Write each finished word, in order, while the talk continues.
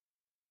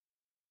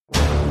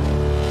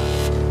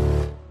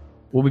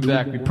We'll be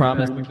back. We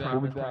promise.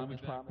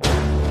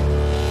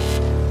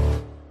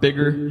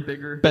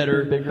 Bigger,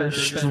 better,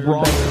 stronger.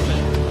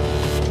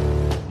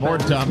 More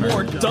dumber.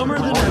 More dumber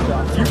than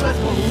ever. You best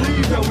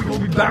believe that we will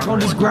be back on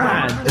this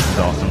grind. This is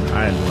awesome.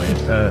 I enjoy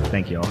it.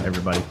 Thank you all,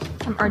 everybody.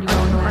 I'm already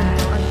rolling away.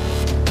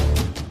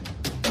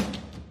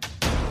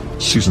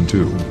 Season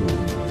 2.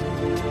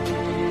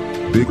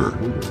 Bigger.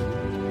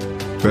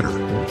 Better.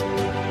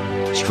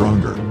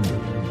 Stronger.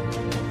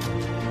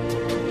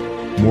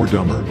 More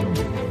dumber.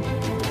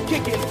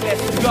 Kick it,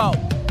 let's go.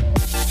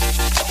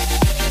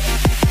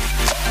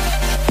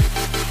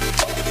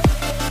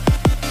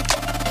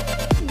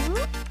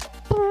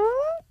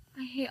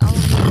 I hate all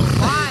of you.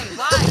 Why?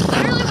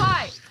 Literally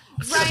why?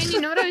 Ryan,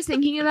 you know what I was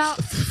thinking about?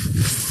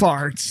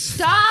 Farts.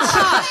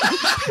 Stop!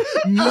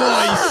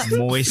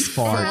 Moist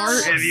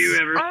farts. Have you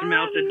ever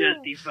smelt a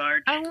dusty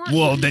fart? I want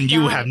Well, to then be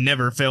you done. have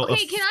never felt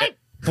Okay, can I?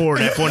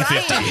 Ford F-150.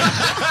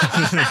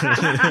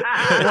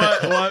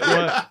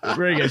 What?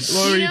 Reagan,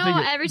 what were You you know,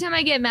 thinking? every time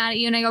I get mad at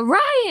you and I go,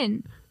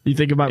 Ryan! You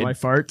think about my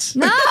farts?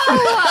 No!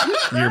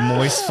 Your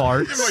moist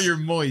farts. Oh, you're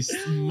moist,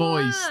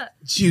 Uh,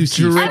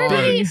 juicy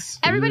Everybody's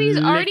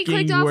already licking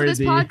clicked off of this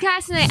worthy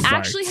podcast and I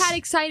actually farts. had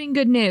exciting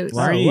good news.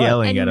 Why are you What?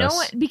 yelling And at no us?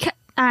 one, because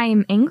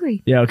I'm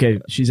angry. Yeah, okay.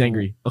 She's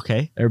angry.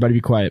 Okay. Everybody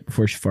be quiet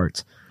before she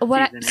farts.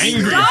 What?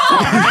 Angry. Stop,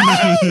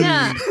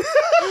 Ryan!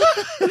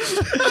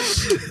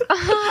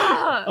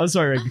 Oh,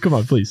 sorry, Reagan. Come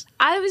on, please.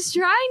 I was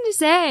trying to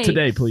say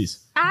Today, please.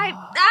 I'm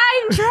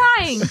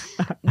trying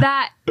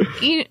that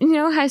you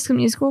know High School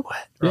Musical.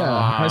 Yeah,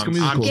 High School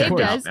Musical. I'm of Gabe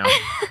course. does.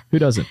 Who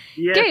doesn't?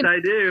 Yes, Gabe. I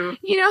do.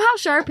 You know how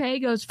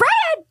Sharpay goes Fred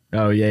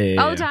Oh,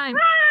 yeah. all the time.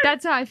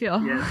 That's how I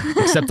feel. Yes.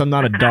 Except I'm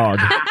not a dog.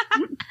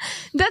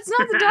 That's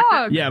not the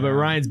dog. Yeah, but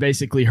Ryan's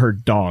basically her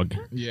dog.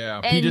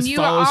 Yeah. And just you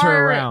follows are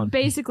her around.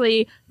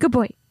 basically good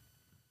boy.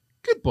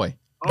 Good boy.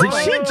 Did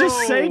she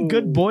just say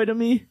good boy to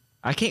me?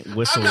 I can't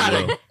whistle. I'm not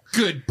well. a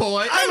good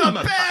boy. I'm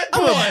a bad boy.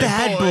 I'm a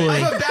bad boy.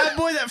 I'm a bad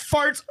boy that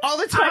farts all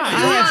the time.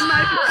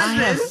 I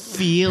have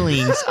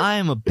feelings. I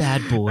am a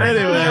bad boy.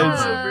 Anyways.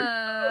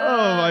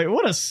 Oh my,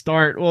 what a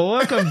start. Well,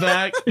 welcome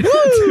back to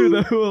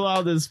the Who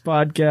Allowed This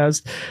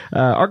podcast.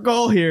 Our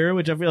goal here,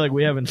 which I feel like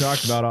we haven't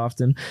talked about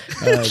often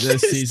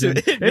this season,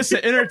 is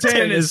to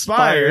entertain and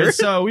inspire.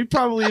 So we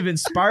probably have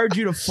inspired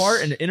you to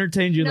fart and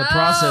entertained you in the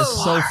process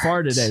so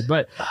far today.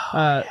 But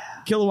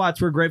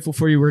Kilowatts, we're grateful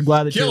for you. We're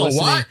glad that you're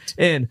listening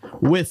in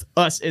with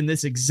us in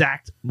this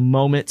exact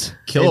moment.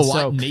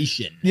 Kilowatt And so,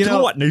 Nation. you know,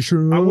 Kilowatt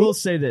Nation. I will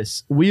say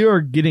this. We are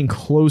getting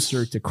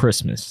closer to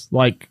Christmas.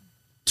 Like,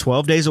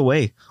 12 days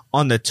away.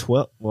 On the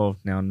 12th. Well,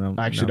 no.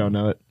 I actually don't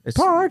know it. It's-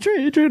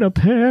 Partridge in a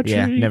pear tree.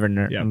 Yeah, never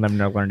learned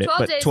it. 12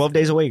 But days. 12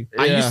 days away.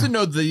 I Yeah. used to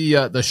know the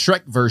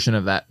Shrek version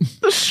of that.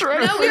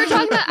 No, we were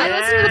talking about. I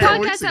listened to the Yeah, podcast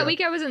weeks that ago.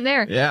 week. I wasn't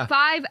there. Yeah.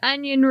 5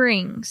 onion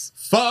rings.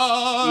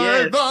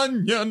 5 Yes.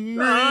 onion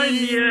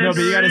rings. No,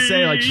 but you gotta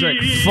say like Shrek.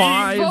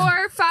 5.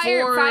 4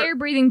 fire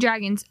breathing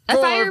dragons. A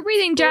Four- fire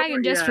breathing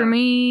dragon just yeah. for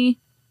me.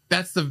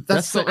 That's the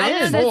I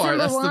know that's four.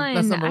 number one.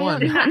 That's number I one.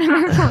 don't know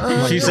number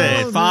one. She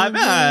said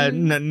 5.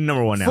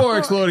 Number 1 now. 4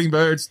 exploding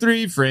birds,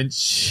 3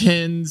 French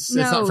hens. It's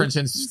No. not French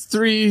hens.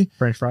 3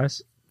 French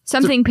fries.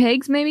 Something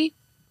pigs, maybe.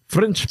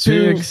 French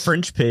 2 pigs.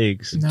 French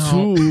pigs.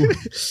 No. 2.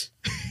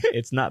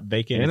 It's not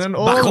bacon. And It's an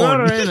old bacon.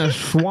 water in a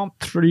swamp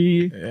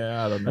tree.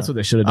 Yeah, I don't know. That's what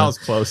they should have I done. was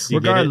close.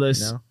 You get it?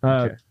 Regardless, No?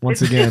 Okay.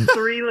 once It's again,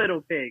 3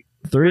 little pigs.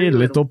 3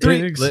 little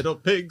Three pigs. little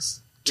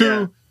pigs.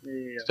 2.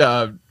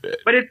 Yeah.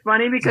 But it's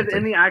funny because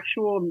in the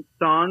actual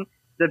song,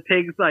 the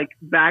pigs like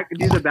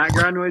do the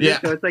background noises, Yeah.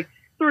 so it's like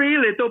 3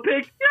 little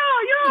pigs.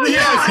 Yeah.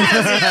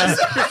 Yes.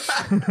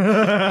 And then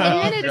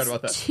forgot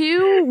about that. it's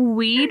 2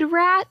 weed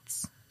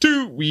rats.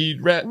 2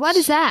 weed rats. What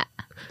is that?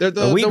 They're A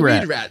the weed weed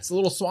rat. rats, the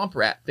little swamp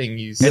rat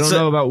thingies. You It's don't a-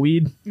 know about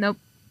weed? Nope.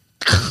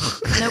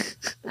 Nope.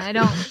 I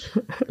don't.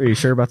 Are you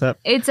sure about that?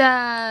 It's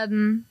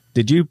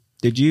Did you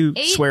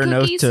 8 swear an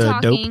oath cookies to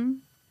dope? talking.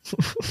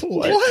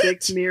 What?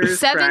 6 mirrors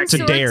 7 cracked. To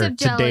sorts dare. of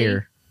To jelly.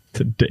 dare.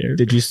 To dare.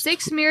 Did you?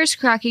 6 mirrors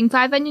cracking,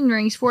 5 onion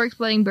rings, 4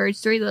 exploding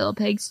birds, 3 little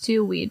pigs,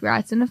 2 weed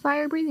rats, and a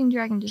fire breathing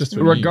dragon. Just Just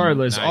for me.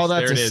 Regardless, Nice, all that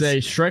there to it is. say,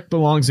 Shrek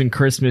belongs in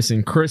Christmas,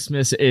 and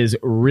Christmas is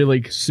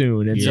really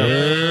soon. And so,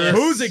 Yes.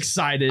 who's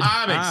excited?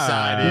 I'm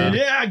excited.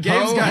 Yeah,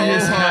 Gabe's Ho, got ho,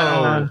 his hat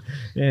ho. on.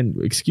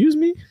 And excuse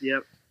me?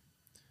 Yep.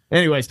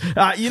 Anyways,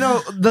 I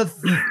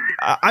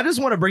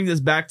just want to bring this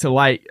back to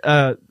light.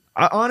 I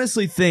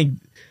honestly think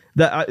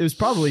that it was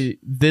probably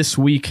this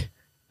week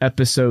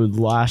episode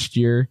last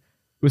year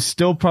was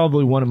still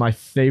probably one of my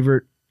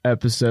favorite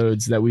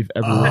episodes that we've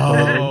ever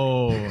recorded.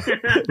 Oh.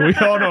 We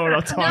all know what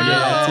I'm talking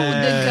about. No,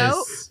 Yes. the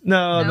goat.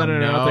 No, not the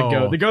No.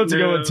 goat. The goat's a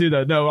good one too,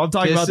 though. No, I'm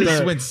talking This about is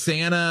the when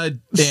Santa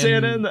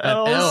and the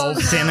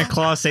elves. Santa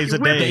Claus saves the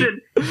day.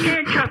 Whipped it,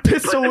 handcuffed,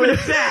 Pistol put them in whip.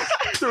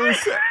 the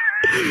sack.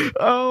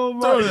 Oh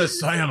Throw my! the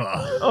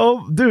Santa.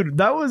 Oh, dude,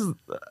 that was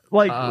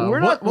like we're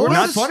not what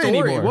not was the funny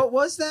story? anymore. What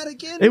was that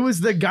again? It was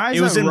the guys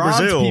It was that in robbed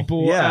Brazil.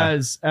 people Yeah.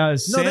 as no,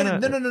 Santa.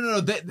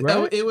 no.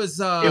 Right? It was.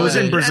 It was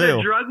in At Brazil.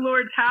 a drug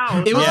lord's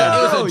house. It was, Yeah.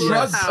 it was Oh, a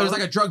drug. yes. It was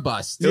like a drug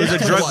bust. It was a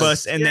Yeah. drug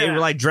bust, and they Yeah. were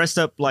like dressed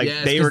up like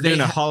Yes, they were 'cause they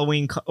doing a had-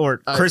 Halloween or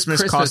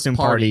Christmas Christmas costume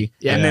party,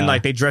 party. and then Yeah.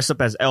 like they dressed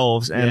up as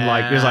elves, and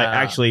like it was like Yeah.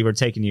 actually we're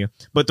taking you.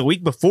 But the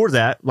week before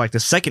that, like the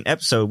second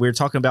episode, we were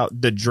talking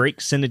about the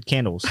Drake scented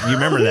candles. You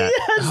remember that?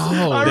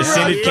 Oh, I the remember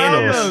scented I saw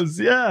candles. those,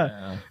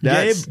 Yeah.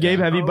 That's- Gabe,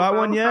 have you Oh, bought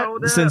one yet?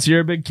 hold up. Since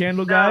you're a big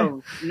candle guy.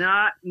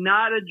 No,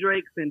 not a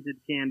Drake scented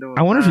candle.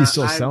 I wonder if he's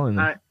still selling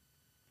them.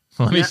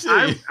 Let me Yeah,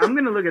 see. I'm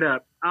gonna look it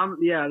up.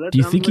 Yeah. Do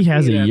you think he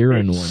has a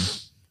urine one? one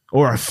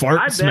or a I fart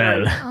bet.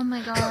 smell? Oh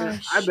my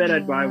gosh. I bet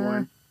I'd buy yeah.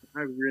 one.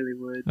 I really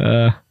would.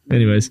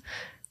 Anyways,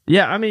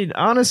 yeah. I mean,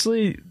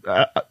 honestly,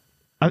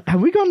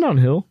 have we gone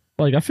downhill?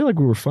 Like, I feel like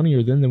we were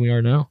funnier then than we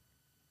are now.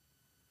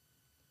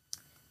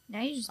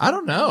 Now you just I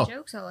don't make know.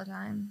 jokes all the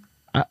time.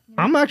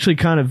 I'm actually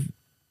kind of.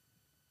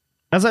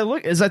 As I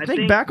think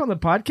think- back on the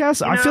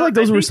podcast, I know, feel like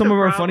those I were think some the of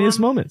our problem- funniest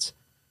moments.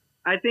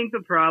 I think the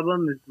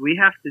problem is we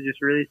have to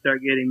just really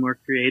start getting more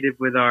creative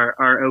with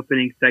our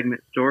opening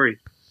segment stories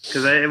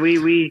because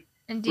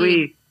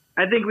Indeed.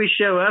 I think we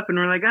show up and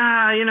we're like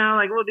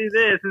like we'll do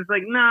this. And it's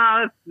like no,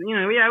 that's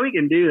yeah we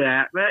can do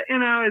that, but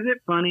is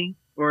it funny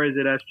or is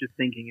it us just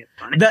thinking it's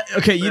funny?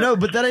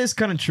 But that is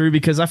kind of true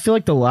because I feel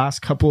like the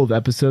last couple of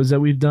episodes that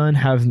we've done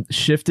have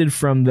shifted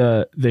from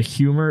the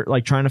humor,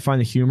 like trying to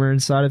find the humor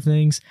inside of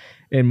things,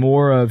 and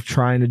more of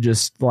trying to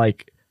just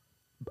like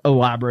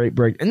elaborate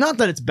break. And not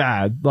that it's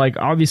bad. Like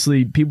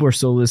obviously people are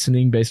still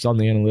listening based on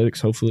the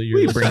analytics. Hopefully you're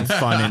We bring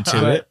fun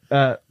into it.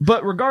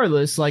 but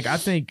regardless, like I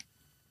think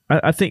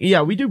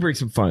yeah, we do bring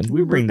some fun.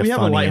 We bring the we have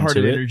a funny lighthearted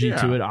into it. energy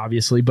to Yeah. it,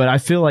 obviously. But I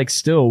feel like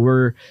still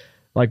we're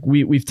like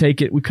we've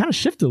kind of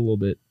shifted a little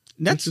bit.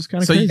 That's just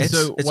kind of So, crazy.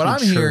 so It's what I'm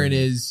maturing. hearing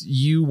is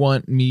you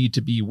want me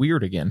to be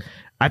weird again.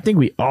 I think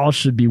we all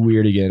should be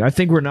weird again. I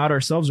think we're not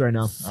ourselves right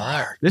now. All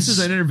right. This is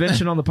an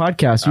intervention on the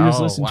podcast. You just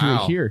Oh, listen to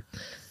wow. it here.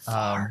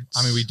 I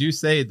mean, we do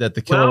say that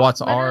the Well,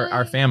 kilowatts are literally-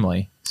 our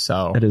family.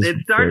 So That is It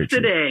very starts true.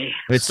 today.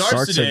 It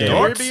starts today.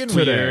 We're being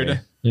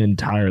weird.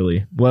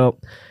 Entirely. Well,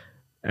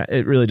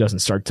 it really doesn't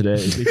start today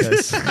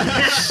because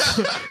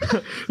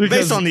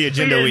Based on the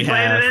agenda we didn't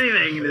plan have.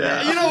 anything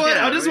today. You know what?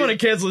 Yeah, I just want to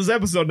cancel this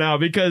episode now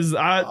because Oh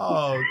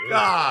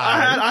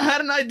I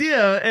had an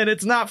idea and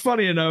it's not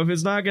funny enough.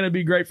 It's not going to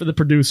be great for the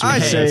producer. I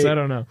say- I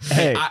don't know.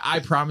 Hey, I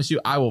promise you,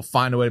 I will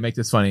find a way to make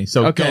this funny.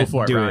 So Okay, go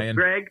for it, do it. Ryan.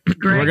 Greg,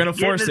 We're gonna get in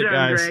force the it, zone,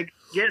 guys. Greg.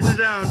 Get in the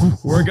zone.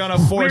 We're going to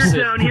force Weird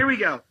it. zone. Here we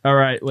go. All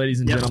right, ladies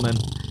and Yep. gentlemen.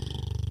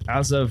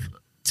 As of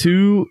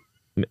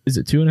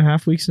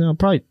 2.5 weeks now?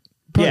 Probably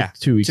Yeah,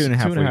 2 weeks.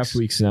 2.5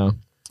 weeks now.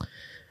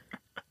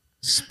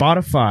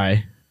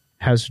 Spotify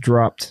has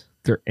dropped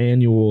their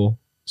annual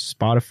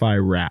Spotify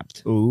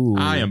Wrapped. ooh.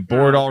 I am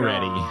bored Oh,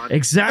 already. God.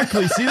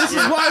 Exactly. See, this is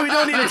why we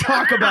don't need to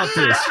talk about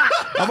this.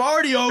 I'm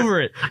already over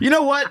it. You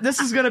know what? This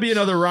is going to be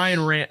another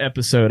Ryan Rant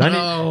episode. I need,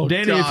 Oh,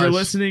 Danny, if you're gosh.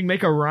 listening,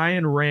 make a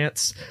Ryan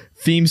Rants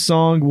theme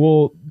song.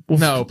 We'll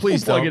No,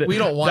 please plug don't. it in. We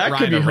don't want that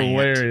Ryan could be to rant.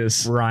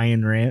 hilarious.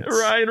 Ryan rants.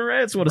 Ryan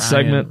Rants. What a Ryan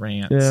segment.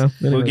 Rants. Yeah.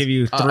 We'll anyways. give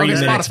you 3 Okay,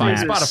 minutes Spotify,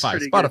 max. Spotify,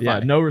 Pretty Spotify. good. Yeah,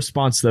 no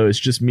response though. It's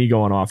just me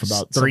going off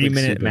about 3 something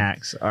minute stupid.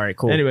 max. All right,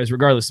 cool. Anyways,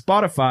 regardless,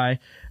 Spotify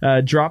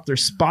dropped their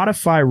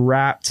Spotify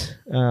Wrapped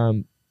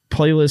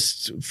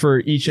playlist for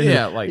each.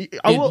 Yeah, like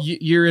I will-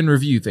 year in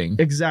review thing.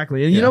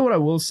 Exactly. And you Yeah. know what I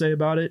will say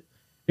about it?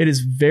 It is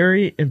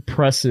very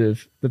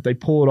impressive that they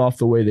pull it off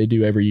the way they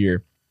do every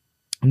year.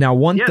 Now,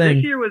 one Yeah, thing,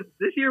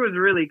 this year was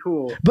really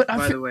cool. But I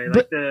by fe- the way,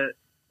 but- like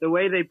the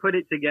way they put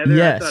it together,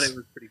 Yes. I thought it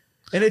was pretty.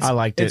 and it's I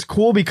liked it's it.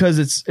 cool because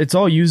it's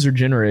all user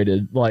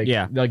generated. Like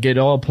Yeah. like it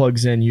all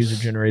plugs in user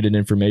generated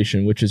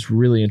information, which is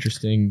really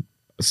interesting.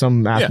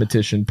 Some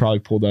mathematician probably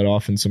pulled that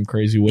off in some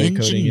crazy way,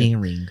 coding it.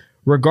 Engineering.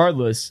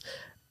 Regardless,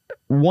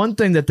 one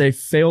thing that they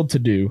failed to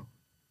do,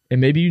 and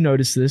maybe you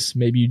noticed this,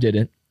 maybe you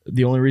didn't.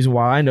 The only reason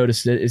why I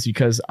noticed it is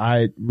because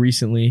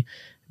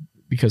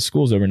because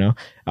school's over now,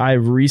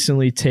 I've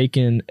recently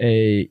taken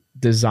a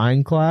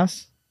design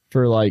class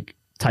for like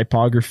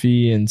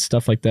typography and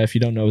stuff like that. If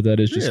you don't know what that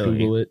is, just Really?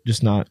 Google it.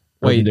 Just not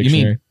Wait, Urban you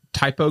Dictionary. mean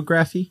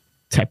typography?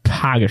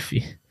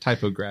 Typography?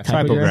 Typography.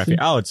 Typography.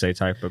 I would say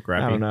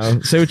typography. I don't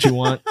know. Say what you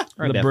want. I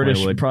The definitely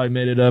British would. probably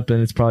made it up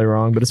and it's probably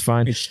wrong, but it's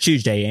fine. It's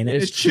Tuesday, ain't it?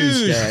 It's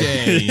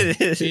Tuesday.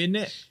 Isn't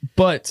it?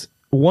 But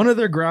one of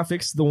their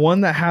graphics, the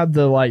one that had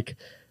the like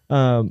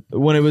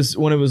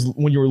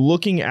when you were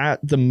looking at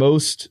the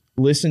most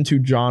listened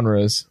to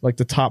genres, like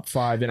the top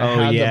 5, and it Oh,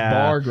 had yeah. the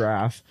bar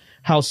graph,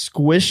 how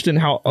squished and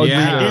how ugly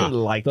Yeah. I the- didn't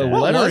like the that.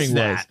 What lettering was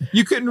that? was.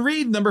 You couldn't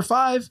read number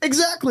 5.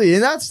 Exactly.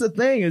 And that's the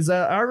thing is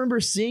that I remember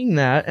seeing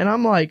that and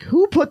I'm like,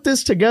 who put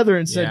this together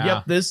and said, Yeah.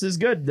 yep, this is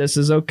good. This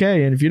is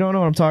okay. And if you don't know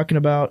what I'm talking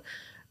about,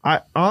 I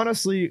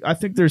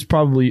think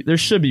there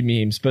should be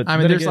memes, but I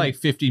mean, then there's again, like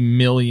 50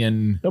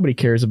 million. nobody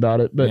cares about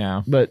it, but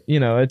Yeah.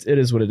 you know, it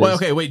is what it is. Well,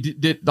 okay, wait.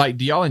 Do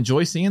y'all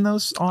enjoy seeing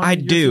those? On I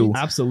your do. feeds?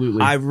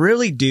 Absolutely. I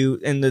really do.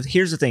 And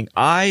here's the thing.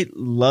 I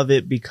love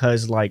it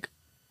because like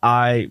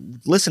I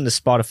listen to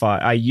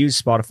Spotify. I use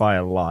Spotify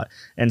a lot.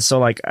 And so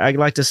like I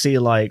like to see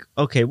like,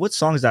 okay, what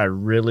songs that I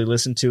really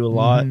listen to a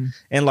lot.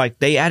 And like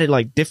they added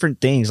like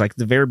different things. Like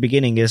the very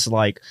beginning is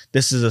like,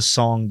 this is a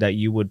song that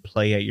you would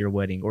play at your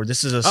wedding, or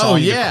this is a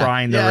song you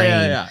cry in the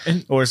rain.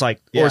 And Or it's like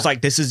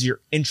this is your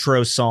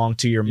intro song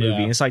to your movie.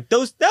 Yeah. And it's like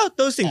those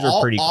things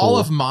are pretty cool. All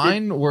of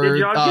mine Did were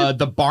y'all get-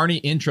 the Barney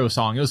intro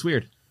song. It was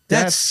weird.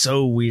 That's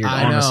so weird,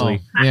 I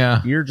honestly. know.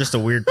 Yeah. You're just a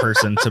weird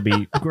person to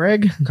be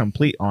Greg,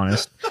 complete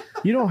honest.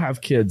 you don't have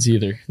kids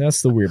either.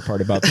 That's the weird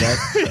part about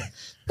that.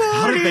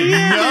 How did they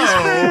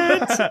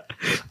know?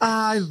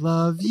 I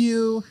love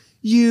you.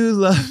 You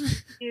love me.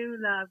 You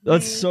love me.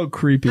 That's so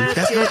creepy.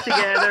 Let's get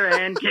together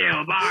and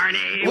kill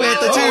Barney. With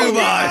the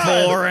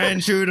Whoa. 2x4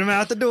 and shoot him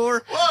out the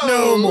door.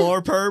 No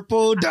more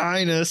purple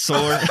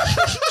dinosaur.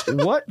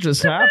 What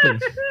just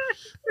happened?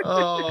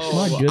 Oh,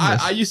 My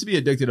goodness. I used to be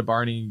addicted to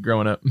Barney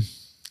growing up.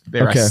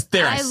 There, Okay.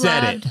 I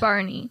said loved it.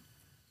 Barney.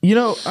 You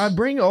know, I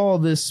bring all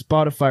this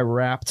Spotify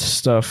Wrapped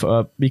stuff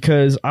up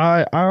because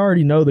I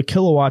already know the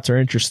kilowatts are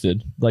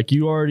interested. Like,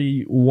 you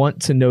already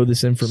want to know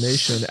this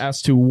information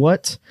as to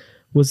what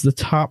was the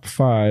top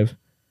 5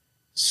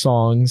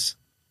 songs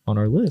on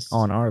our list.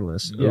 On our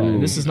list. Yeah, Ooh.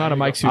 this is not a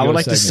Mike Sugo I would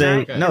like to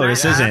segment. say, Okay. no,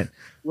 this Can I isn't. ask,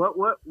 What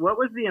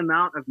was the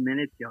amount of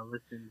minutes y'all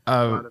listened to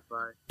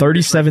Spotify?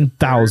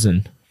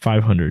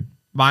 37,500.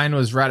 Mine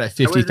was right at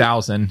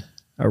 50,000.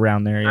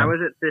 Around there, yeah. I was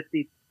at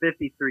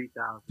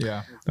 53,000.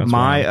 Yeah. That's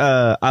My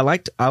wild. I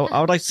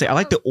would like to say I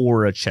like the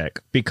aura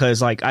check,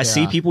 because like I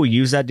see Yeah. people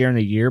use that during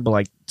the year, but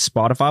like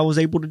Spotify was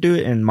able to do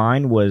it, and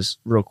mine was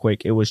real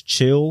quick. It was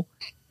chill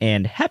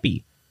and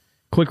happy.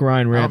 Quick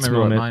Ryan I don't Rants remember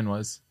what moment. mine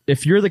was.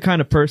 If you're the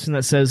kind of person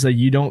that says that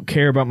you don't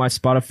care about my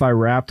Spotify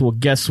Wrapped, well,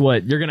 guess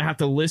what? You're gonna have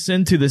to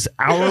listen to this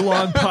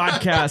hour-long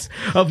podcast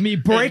of me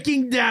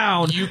breaking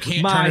down You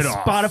can't my turn it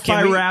off.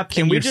 Spotify Wrapped.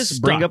 Can and we you're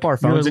just bring stuck. up our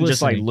phones You're and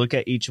just like listening. look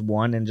at each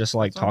one and just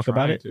like I'm talk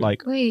about trying it? to.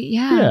 Like, Wait,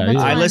 Yeah, that's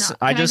I fine. listen-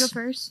 I Can just- I go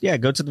first? yeah,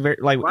 go to the very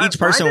like Why, each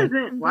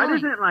person. Why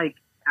doesn't like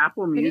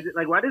Apple Music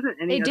why doesn't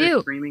any They other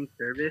do. streaming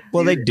service?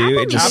 Well, they it? do.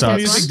 Apple It just Music Apple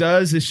sucks. does Music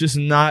does. It's just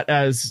not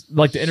as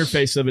like the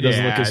interface of it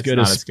doesn't Yeah, look as it's good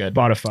not as as good.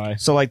 Spotify.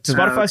 So like to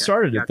Spotify okay.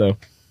 started it Gotcha. though.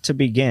 to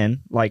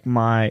begin, like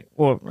I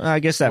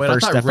guess that Wait,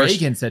 first. I thought that first.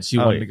 Reagan said she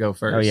Oh, wanted to go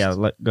first. Oh yeah,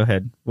 go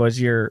ahead. Was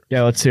your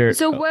Yeah, let's hear it.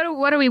 So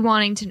what are we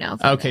wanting to know?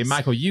 From Okay, this?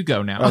 Michael, you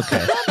go now.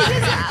 okay?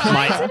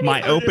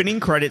 my opening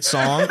credit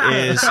song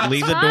is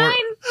 "Leave the Door."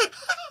 Fine.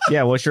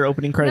 Yeah, what's your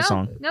opening credit No,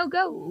 song? no,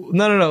 go.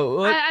 No.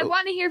 I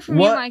want to hear from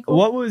you, What Michael.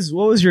 what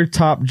was your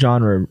top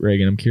genre,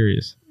 Reagan? I'm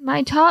curious.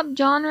 My top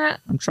genre.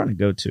 I'm trying to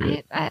go to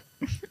it.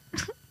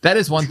 That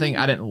is one thing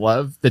I didn't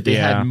love, that they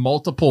Yeah. had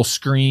multiple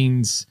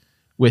screens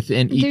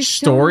within each There's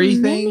story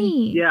so thing.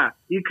 many. Yeah,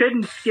 you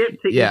couldn't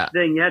skip to Yeah. each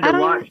thing. You had I to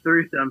don't watch even-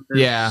 through something.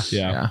 Yeah.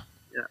 Yeah.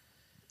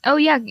 Oh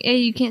yeah,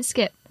 you can't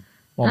skip.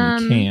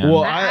 Well, you can.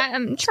 Well,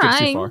 I'm Skip too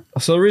trying. far.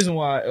 So the reason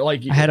why,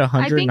 like, I had I think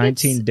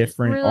 119 it's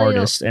different really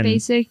artists and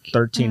basic.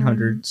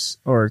 1300s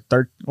or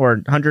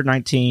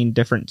 119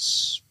 different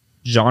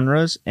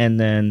genres, and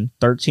then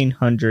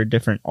 1300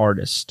 different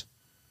artists.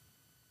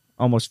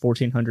 Almost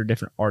 1400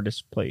 different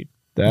artists played.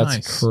 that's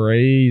Nice.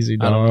 crazy,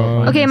 I don't know dog.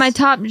 why. Okay, my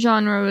top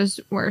genre was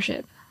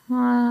worship.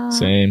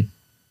 Same.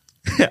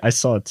 I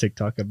saw a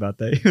TikTok about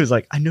that. He was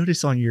like, "I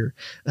noticed on your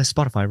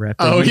Spotify rap,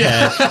 that Oh, you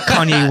yeah. had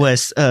Kanye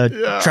West,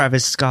 Yeah.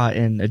 Travis Scott,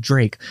 and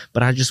Drake,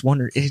 but I just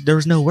wondered there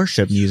was no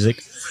worship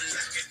music."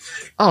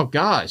 Oh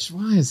gosh,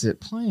 why is it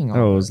playing?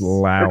 Oh, it was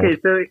loud. Okay,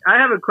 so I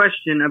have a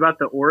question about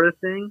the aura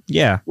thing.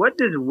 Yeah, What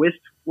does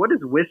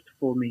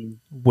wistful mean?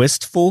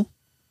 wistful.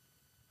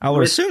 I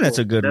would assume that's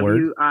a good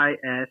word.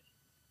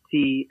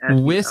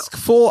 Wistful.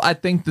 Whiskful. I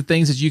think the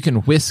things that you can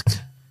whisk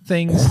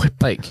things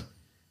like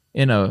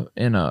in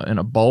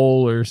a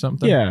bowl or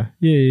something. Yeah.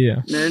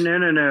 No,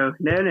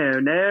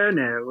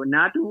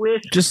 not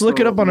wistful. Just look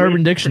it up on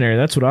Urban Dictionary.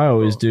 That's what I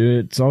always do.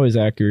 It's always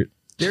accurate.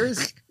 There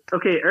is.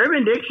 Okay,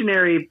 Urban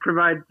Dictionary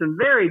provides some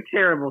very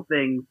terrible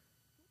things.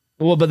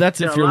 Well, but that's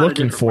Yeah, if a you're lot of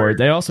looking different for it. words.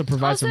 They also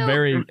provide some Also-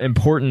 very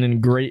important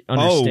and great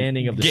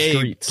understanding of the Gabe.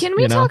 streets. Can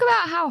we you know? talk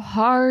about how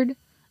hard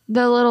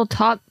the little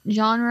top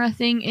genre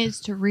thing is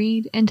to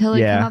read until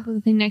they Yeah. come up with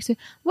a thing next to it?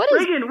 What is?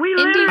 Reagan, we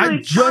Indeed. literally I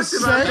just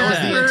talked about said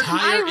that. that. The entire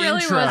I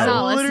really intro. was I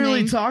not literally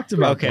listening. talked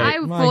about Okay. that. I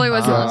My fully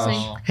wasn't gosh.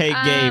 listening. Hey,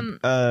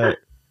 Gabe.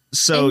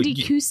 So you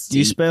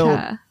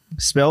Indicustica.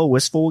 spell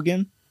wistful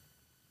again?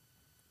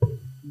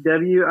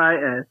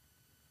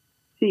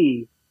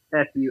 WISTFUL.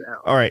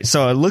 All right.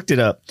 So I looked it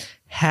up.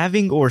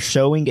 Having or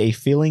showing a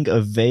feeling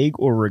of vague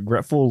or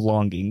regretful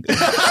longing.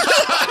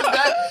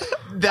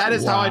 That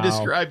is how I Wow.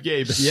 describe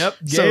Gabe. Yep.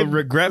 So Gabe.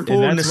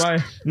 regretful, And that's why.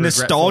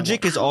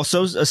 nostalgic is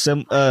also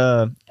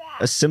a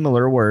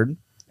similar word.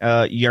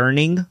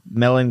 Yearning,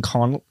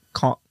 melancholy.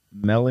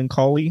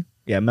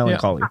 Yeah,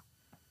 melancholy.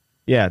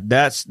 Yeah,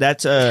 that's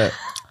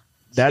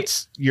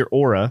your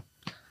aura.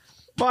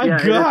 My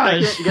Yeah,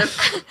 gosh.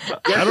 Guess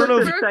I don't know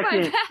what if- the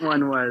second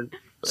one was.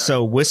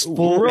 So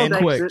wistful Real and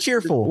quick.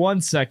 cheerful.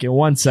 One second.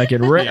 I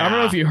don't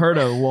know if you heard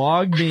a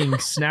log being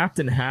snapped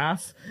in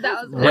half.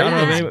 That was I don't know if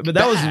Reagan's anybody- but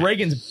that was back.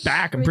 Reagan's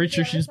back. I'm pretty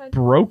sure she just Right there.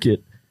 broke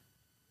it.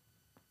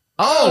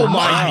 Oh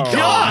my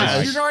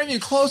gosh. You're not even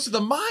close to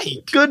the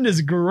mic.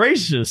 Goodness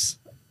gracious.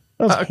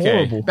 That's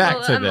horrible.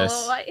 Back to I'm a this.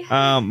 little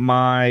light.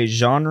 My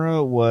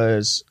genre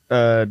was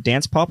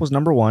dance pop was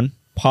number 1,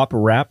 pop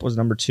rap was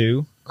number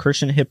 2,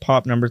 Christian hip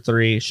hop number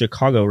 3,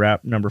 Chicago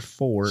rap number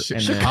 4, and then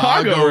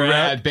Chicago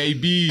rap,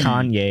 baby.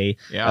 Kanye.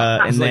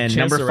 Yeah. And Like then Chance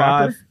number the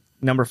 5. Rapper?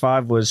 Number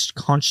 5 was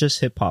conscious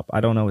hip hop.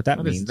 I don't know what that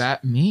What means. does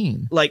that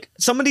mean? Like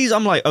some of these,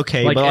 I'm like,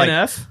 okay, Like but like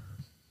NF?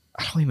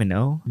 I don't even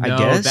know. No, I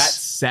guess that's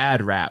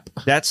sad rap.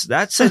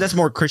 that's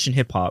more Christian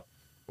hip hop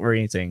or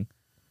anything.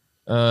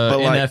 But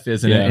like- NF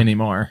isn't Yeah. it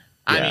anymore.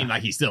 Yeah. I mean,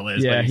 like he still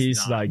is. Yeah, but he's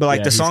not. like. But like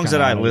yeah, the he's songs kinda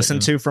that I out of it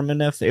listened now. to from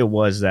NF, it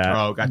was that.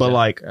 Oh, gotcha. But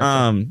like,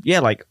 Gotcha. yeah,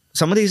 like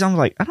some of these, I'm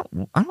like, I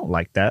don't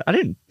like that. I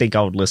didn't think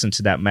I would listen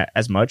to that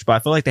as much, but I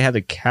feel like they had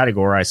to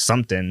categorize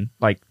something.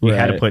 Like you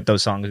had to Right. put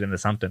those songs into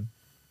something.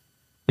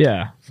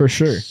 Yeah, for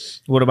sure.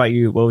 What about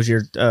you? What was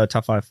your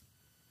top 5?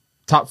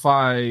 Top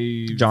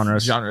 5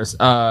 Genres.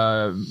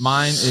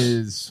 Mine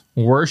is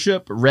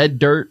worship, red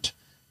dirt,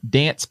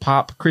 dance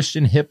pop,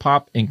 Christian hip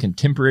hop, and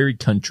contemporary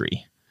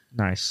country.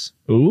 Nice.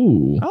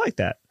 Ooh. I like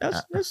that.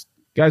 That's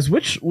Guys,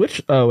 which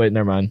oh wait,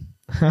 never mind.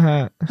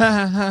 Yeah,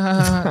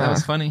 That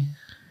was funny.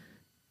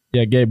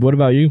 Gabe, what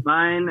about you?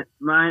 Mine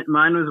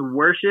was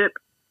worship,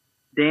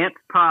 dance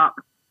pop,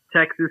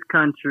 Texas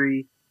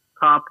country,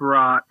 pop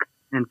rock,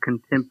 and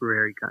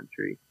contemporary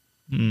country.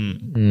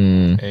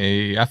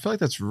 Hey, I feel like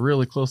that's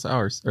really close to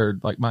ours, or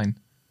like mine.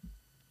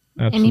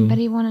 Absolutely.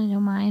 Anybody want to know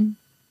mine?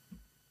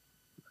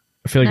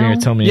 I feel like you're No.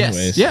 gonna tell me Yes,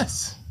 anyways.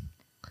 yes.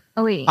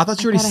 Oh wait, I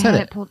thought you already I said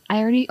had it. pulled. I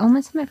already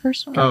almost had my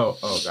first one. Oh,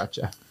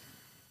 gotcha.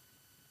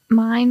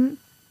 Mine.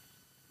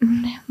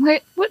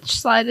 Which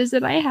slide is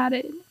it? I had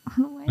it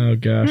on the way. Oh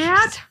gosh.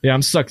 That? Yeah,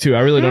 I'm stuck too.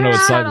 I really don't know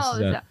what side this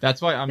is at.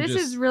 That's why I'm This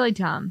just. is really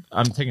dumb.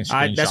 I'm taking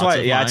screenshots. that's why.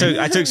 of Yeah, mine.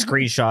 I took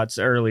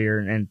screenshots earlier,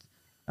 and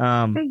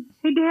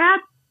Hey, Dad,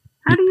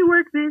 how do you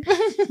work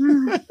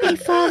this? Hey,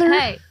 father.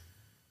 Hey,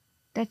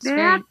 that's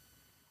Dad?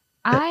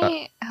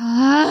 very.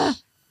 I.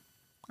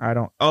 I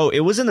don't. Oh,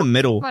 it was in the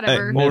middle.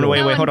 Whatever. Wait, No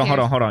wait, one hold on.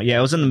 cares. Yeah,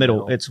 it was in the middle.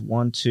 Middle. It's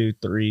 1, 2,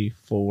 3,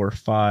 4,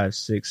 5,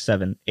 6,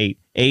 7, 8.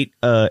 8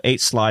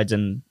 slides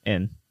in.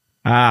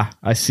 Ah,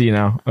 I see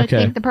now. I Okay,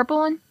 think the purple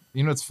one.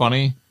 You know what's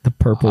funny? the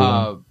purple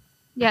one.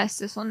 Yes,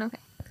 this one. Okay.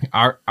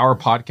 Our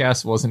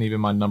podcast wasn't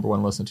even my number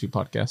 1 listen to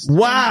podcast.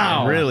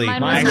 Wow, Really?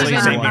 Mine wasn't Actually,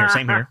 even- same here.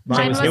 Same here.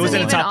 Mine It was wasn't in the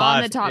even top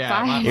on 5. the top Yeah,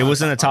 5. mine It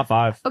was in the top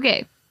 5.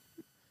 Okay,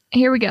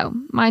 here we go.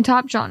 My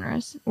top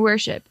genres: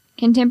 worship,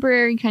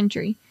 contemporary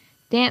country,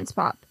 dance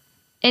pop,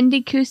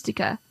 indie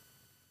acoustica,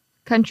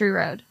 country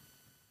road.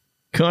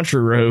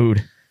 Country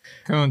road.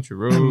 Country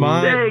road.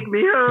 Mine- Take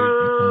me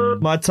home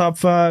My top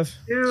 5.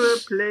 to a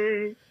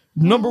place.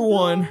 Number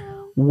 1,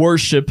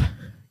 worship,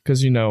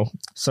 because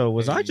So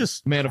was I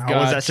just man of I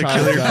God. was that child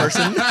of secular God.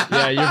 person?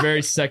 Yeah, you're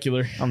very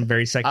secular. I'm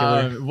very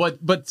secular.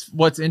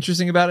 What's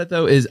interesting about it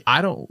though is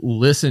I don't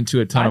listen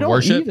to a ton I of don't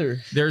worship. either.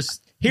 There's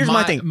Here's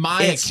my thing.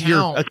 My it's account.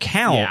 your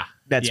account Yeah,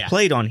 that's yeah.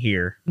 played on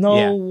here. No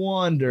Yeah.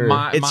 wonder.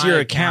 It's My your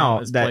account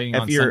account is that playing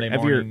on if you're Sunday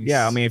mornings.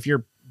 yeah, I mean if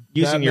you're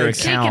using That your makes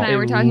Jake and account. I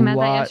were talking about that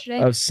lot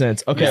yesterday. Of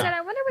sense. He Okay. said,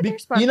 "I wonder what their Be-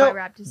 Spotify you know-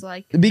 Wrapped is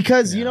like."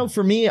 Because Yeah.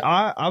 for me,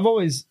 I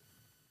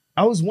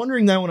was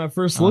wondering that when I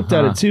first looked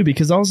at Uh-huh. it too,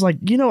 because I was like,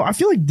 I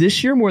feel like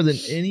this year more than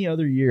any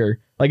other year,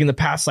 like in the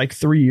past like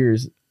 3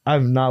 years,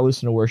 I've not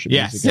listened to worship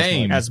Yeah, music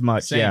same. as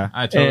much. Same. Yeah.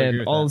 I totally agree and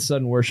with all that. of a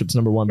sudden worship's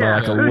number 1 by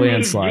like a Who needs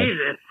landslide.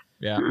 Jesus?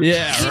 Yeah.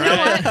 Yeah, You know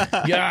right.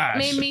 what Gosh,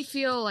 made me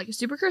feel like a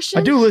super Christian?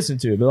 I do listen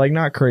to it, but like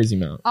not crazy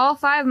amount. All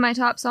 5 of my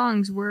top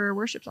songs were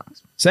worship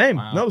songs. Same,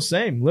 Wow. no,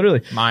 same,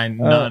 literally. Mine,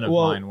 none of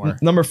mine were.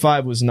 Number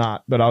 5 was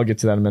not, but I'll get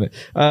to that in a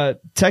minute.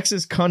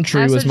 Texas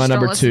country I also was my just don't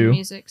number listen to 2.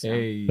 music, so.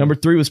 Hey. Number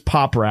 3 was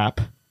pop rap.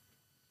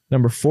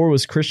 Number 4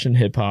 was Christian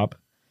hip hop,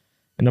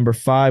 and number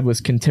 5 was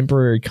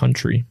contemporary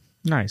country.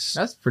 Nice.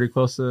 That's pretty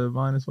close to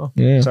mine as well.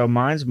 Yeah, So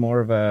mine's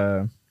more of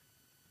a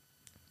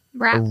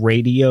Rap.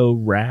 radio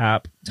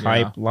rap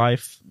type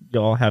life.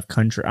 Y'all have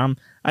country.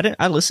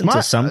 I listened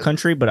to some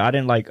country, but I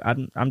didn't like.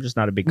 I'm just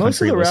not a big most of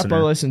country the rap listener.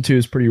 I listen to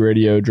is pretty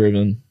radio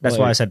driven. That's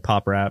why I said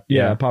pop rap.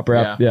 yeah, pop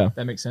rap. Yeah.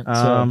 That makes sense.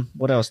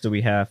 What else do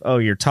we have? Oh,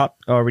 your top.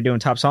 Oh, are we doing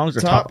top songs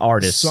or top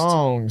artists?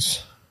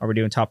 songs. Are we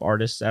doing top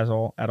artists at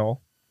all?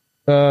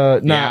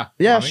 Nah. Yeah,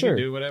 we can sure.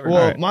 do whatever.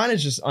 Well, Alright. mine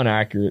is just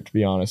inaccurate to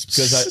be honest,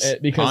 because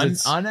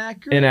it's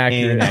Inaccurate.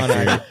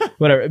 inaccurate.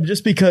 Whatever.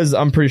 Just because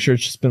I'm pretty sure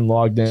it's just been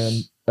logged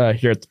in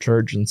here at the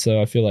church, and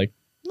so I feel like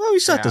No, you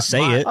still have to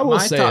say it. I will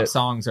my say top it.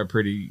 songs are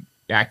pretty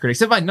accurate,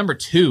 except by number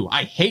 2.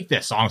 I hate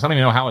this song, so I don't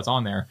even know how it's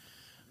on there.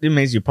 It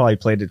means you probably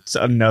played it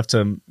enough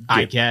to.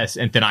 I guess,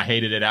 and then I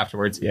hated it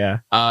afterwards. Yeah.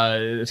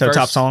 So First-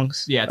 top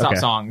songs. Yeah, top Okay.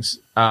 songs.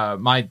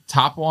 My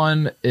top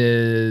one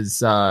is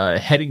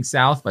 "Heading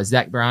South" by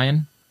Zach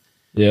Bryan.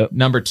 Yep.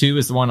 Number 2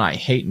 is the one I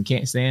hate and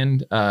can't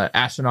stand,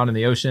 "Astronaut in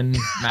the Ocean,"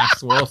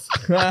 Max Wolf.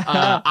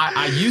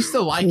 I used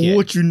to like it.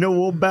 What you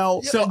know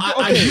about? So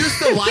I used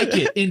to like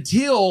it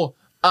until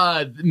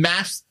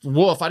Max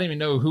Wolf. I didn't even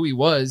know who he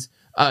was.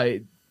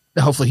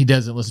 Hopefully he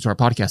doesn't listen to our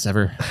podcast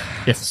ever.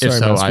 If Sorry,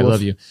 so, Max I Wolf.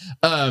 love you.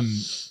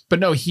 But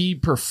no, he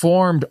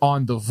performed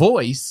on The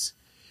Voice,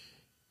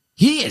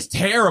 He is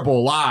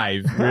terrible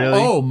live. Really?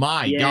 Oh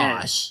my Yeah.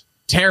 gosh.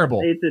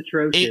 Terrible. It's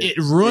atrocious. It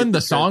ruined the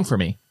It's song atrocious. for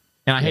me.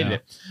 And I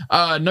hated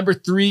Yeah. it. Number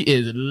 3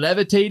 is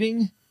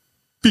Levitating,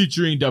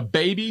 featuring the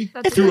baby.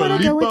 That's Dua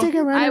good.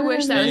 Lipa. I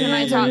wish that was in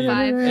my top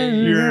 5.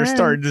 You're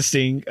starting to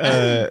sing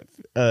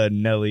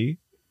Nelly.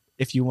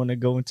 If you want to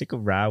go and take a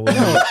ride with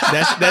me.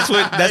 That's the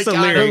I got it. The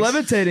lyrics.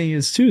 levitating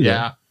is too.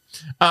 Though.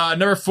 Yeah.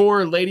 Number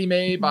 4, Lady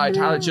May by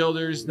Tyler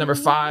Childers. Number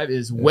 5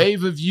 is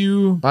Wave of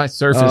You by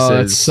Surfaces. Oh,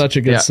 that's such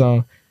a good Yeah.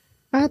 song.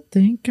 I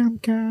think I'm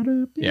caught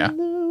up in Yeah.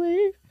 the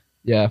wave.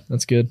 Yeah,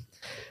 that's good.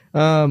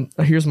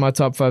 Here's my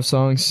top 5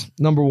 songs.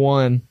 Number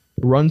 1,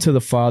 Run to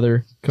the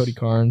Father, Cody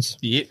Carnes.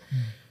 Yeah.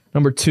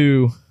 Number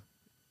 2,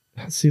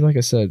 see, like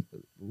I said, a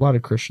lot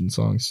of Christian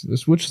songs,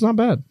 which is not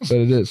bad, but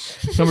it is.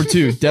 Number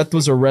 2, Death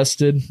Was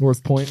Arrested,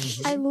 North Point.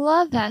 I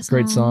love that song.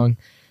 Great song.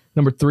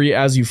 Number 3,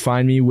 As You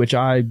Find Me, which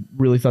I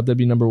really thought that'd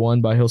be number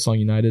 1 by Hillsong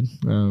United.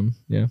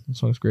 Yeah, that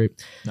song's great.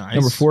 Nice.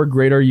 Number 4,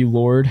 Great Are You,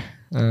 Lord.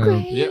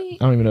 Great. Yep.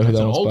 I don't even know who That's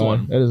that an one's old by.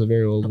 one. That is a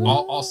very old one.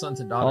 All Sons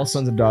and Daughters. All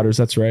Sons and Daughters,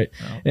 that's right.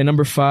 Oh. And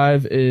number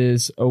 5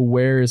 is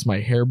Where Is My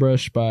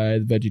Hairbrush by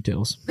the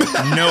VeggieTales.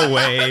 No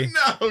way.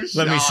 No,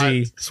 Let me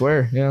see.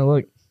 Swear. Yeah,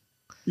 look.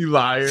 You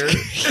liar.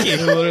 It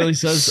literally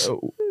says,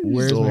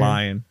 Where's Still my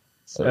lying.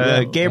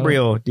 So,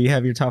 Gabriel, do you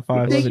have your top 5?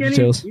 I love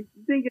VeggieTales. You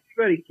think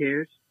anybody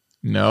cares?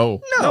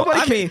 No. No, Nobody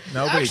I mean,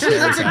 Nobody Actually,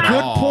 cares that's a at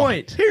good all.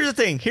 point. here's the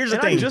thing. Here's the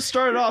And I thing. just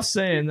started off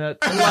saying that.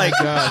 Oh Like, my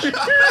gosh.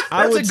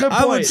 I That's would, a good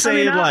I would point.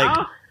 say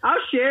like I'll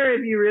share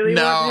if you really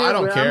No, want to. I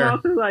don't but care. I'm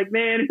also like,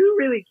 man, who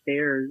really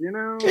cares? You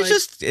know,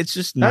 it's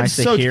just nice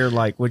to so- hear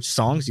like which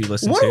songs you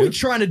listen What to. are we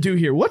trying to do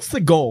here? What's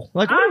the goal?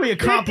 Like, what are we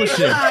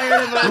accomplishing?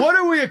 What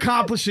are we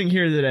accomplishing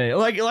here today?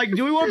 Like,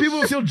 do we want people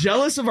to feel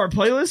jealous of our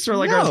playlist, or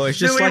like, No, it's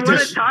just Do we like wanna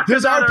this. talk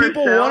does our about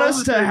people want us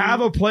ourselves to and-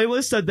 have a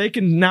playlist that they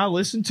can now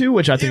listen to?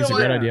 Which I think You is a know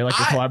great what? idea, like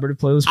a I- collaborative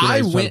playlist. but I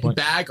that's not the went point.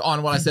 back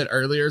on what I said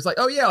earlier. It's like,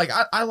 oh yeah, like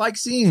I like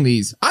seeing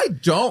these. I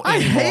don't I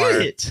anymore.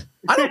 hate it.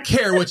 I don't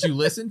care what you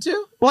listen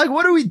to. Like,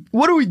 what are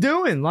we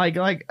doing? Like,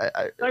 Like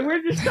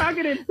we're just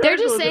talking in circles. They're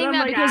just and saying I'm that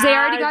like, because they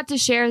already I- got to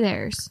share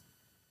theirs.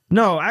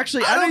 no,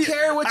 actually, I don't didn't-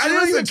 care what I you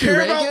didn't even listen to,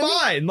 care about Reagan.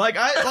 mine. Like,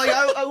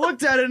 I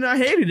looked at it and I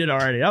hated it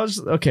already. I was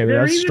okay, but The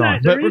that's reason strong.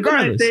 the But reason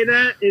regardless, I say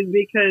that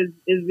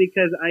is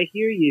because I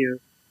hear you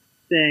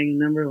saying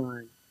number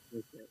line.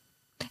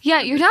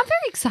 Yeah, you're not very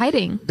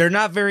exciting. They're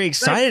not very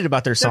excited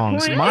about their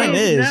songs. The point Mine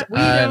is. that we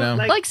I don't, know.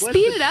 Like, what's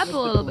speed the- it up a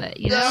little bit,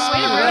 you know? No.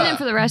 Way to ruin it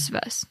for the rest of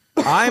us.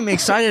 I'm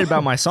excited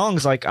about my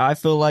songs. Like I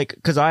feel like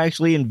because I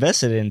actually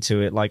invested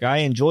into it. Like I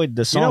enjoyed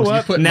the You know songs. what?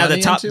 You put Now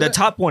money into the it?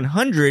 top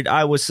 100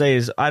 I would say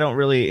is I don't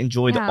really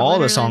enjoy Yeah, all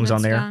the literally, songs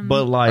on that's there. dumb.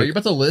 But Are like you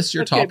about to list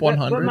your Okay, top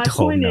 100? But my Oh,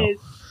 point no. is,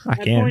 I my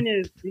can't. point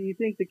is, do you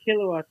think the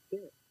kilowatts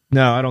fit?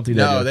 no, I don't think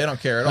No, do. they don't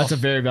care at all. That's a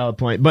very valid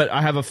point. But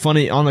I have a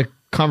funny on the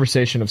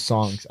conversation of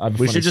songs. I have a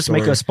we funny should just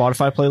make a story.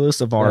 Spotify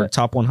playlist of our Yeah.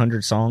 top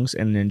 100 songs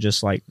and then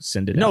just like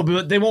send it. No, out.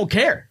 but they won't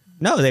care.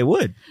 No, they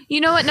would.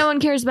 You know what no one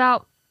cares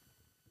about?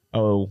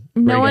 Oh,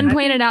 No Reagan. one I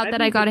pointed think- out I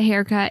that I think- got a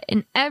haircut.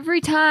 And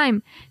every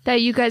time that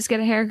you guys get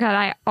a haircut,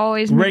 I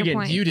always make a Reagan,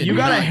 point. You did you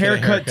got not a get a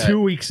haircut haircut.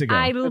 2 weeks ago.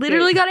 I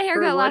literally got a for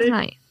haircut what last it-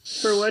 night.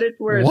 For what it's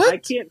worth, What? I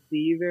can't see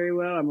you very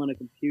well. I'm on a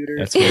computer.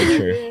 That's very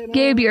true. You know?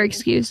 Gabe, you're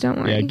excused. Don't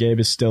worry. Yeah, Gabe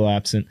is still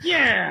absent.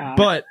 Yeah.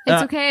 But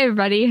It's okay,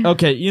 everybody.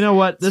 okay, you know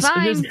what? It's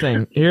Here's the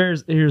fine. thing.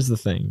 Here's the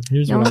thing.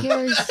 Here's No what one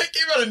cares. That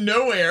came out of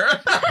nowhere.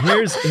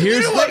 here's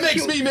You know what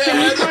makes me Can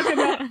we mad? talk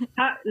about?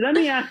 Let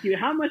me ask you,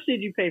 how much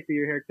did you pay for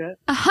your haircut?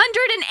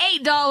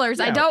 $108.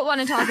 I Yeah. don't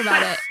want to talk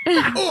about it.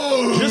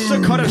 Oh. just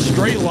to cut a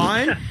straight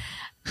line.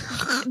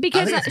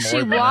 Because I think it's she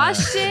more than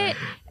washed it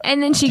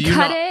and then she Do you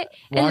cut not it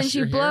and then wash she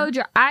your blow hair?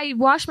 dry. I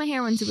wash my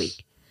hair once a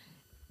week.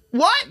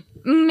 What?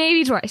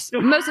 Maybe twice.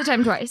 Most of the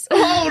time twice.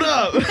 Hold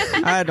up.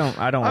 I don't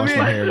I wash mean,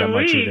 my hair that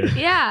much sweet. either.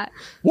 Yeah.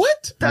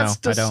 What?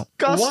 That's No, I don't.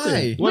 disgusting.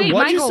 Why? Wait,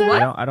 what'd you Michael, say?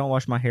 what? I don't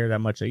wash my hair that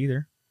much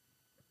either.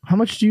 How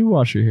much do you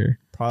wash your hair?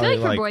 I feel Probably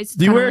like for boys, it's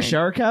Do you kinda wear a weird.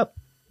 shower cap?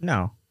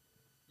 no.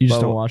 You just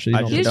Well, don't wash it. You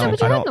I don't just You just don't. put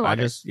your I head in don't. the I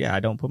water. just I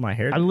don't put my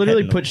hair. I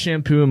literally head in the put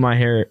shampoo in my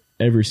hair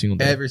every single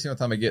day. Every single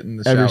time I get in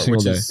the Every shower, single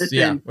which day. is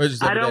Listen, which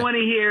is I every don't day. want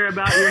to hear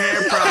about your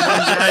hair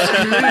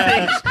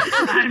problems.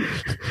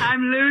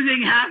 I'm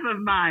losing half of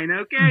mine.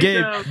 Okay,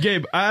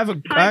 Gabe, I have a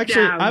Pipe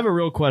down. I have a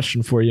real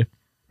question for you.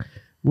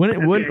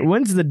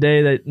 When's the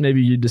day that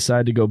maybe you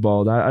decide to go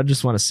bald? I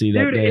just want to see that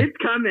dude, day. it's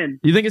coming.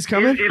 You think it's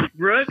coming? If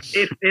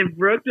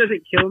Brooke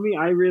doesn't kill me,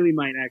 I really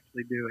might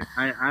actually do it.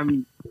 I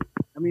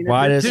mean,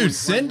 Why at this does- Dude, point,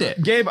 send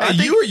it. Gabe, I Hey,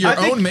 think- you are your I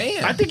think- own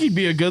man. I think he'd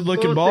be a good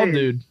looking Full bald send.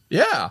 dude.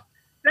 yeah.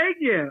 Thank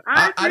you.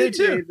 I do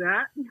too. appreciate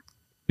that.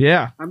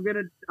 Yeah. I'm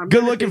gonna Good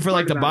gonna looking think for like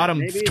hard the about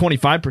bottom it. Maybe-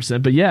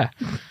 25%, but yeah.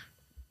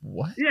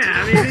 What? Yeah,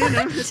 I mean, you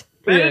know,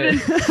 better Yeah.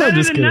 than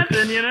Just kidding.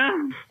 nothing, you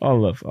know.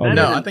 All of.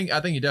 No, I think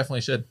you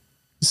definitely should.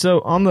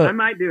 So on I the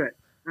might do it.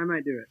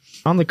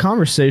 on the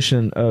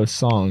conversation of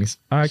songs,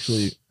 I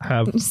actually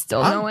have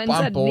Still I'm- no one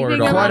I'm said bored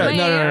anything already. about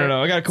my hair.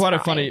 no. I got quite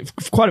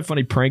It's a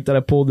funny prank that I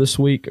pulled this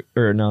week,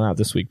 or no, not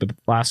this week, but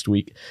last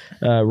week,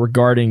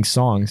 regarding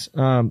songs.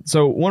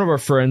 So one of our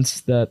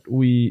friends that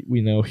we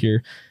know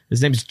here,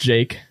 His name's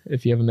Jake.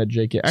 If you haven't met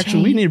Jake yet,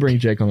 actually, we need to bring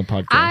Jake on the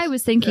podcast. I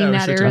was thinking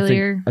that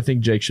earlier. I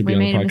think Jake should be We on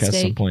the made a podcast at some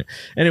mistake. point.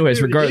 Anyways,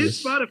 Dude,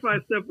 regardless, his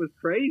Spotify stuff was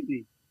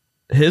crazy.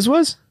 his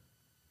was.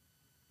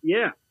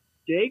 Yeah,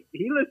 Jake,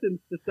 he listens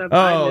to stuff.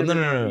 Oh I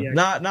never no, yeah.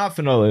 not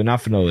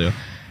Finolio,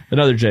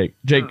 another Jake,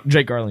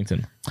 Jake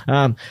Arlington.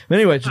 But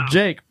anyways,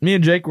 me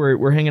and Jake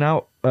were hanging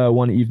out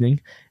one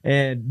evening,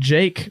 and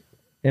Jake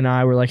and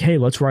I were like, "Hey,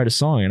 let's write a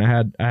song." And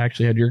I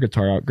actually had your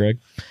guitar out, Greg,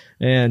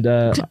 and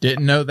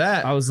Didn't know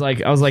that. I was like,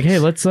 "Hey,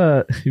 let's."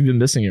 You've been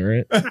missing it,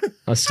 right?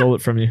 I stole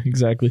it from you,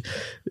 exactly.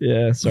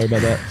 Yeah, sorry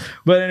about that.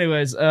 But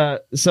anyways,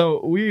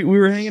 so we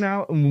were hanging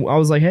out, and I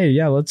was like, "Hey,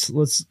 yeah, let's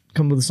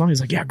come up with a song."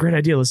 He's like, "Yeah, great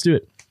idea, let's do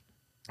it."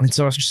 And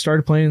so I just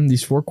started playing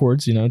these 4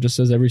 chords, just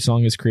as every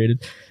song is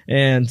created.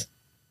 And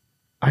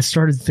I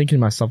started thinking to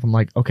myself, I'm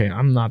like, okay,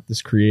 I'm not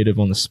this creative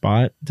on the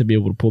spot to be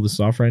able to pull this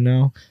off right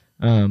now.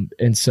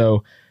 And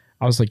so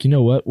I was like, you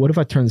know what? What if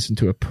I turn this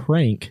into a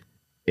prank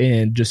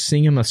and just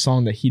sing him a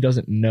song that he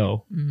doesn't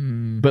know,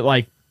 but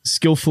like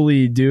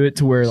skillfully do it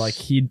to where like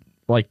he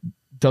like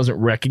doesn't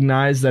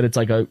recognize that it's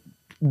like a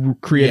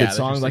created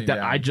song like that.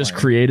 I just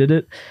created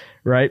it.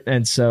 Right.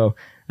 And so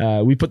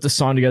we put the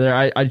song together.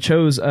 I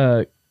chose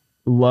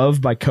Love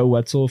by Co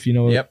Wetzel, if you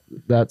know what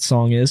that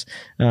song is.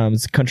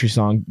 It's a country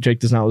song. Jake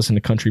does not listen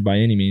to country by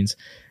any means.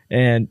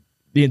 And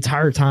the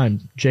entire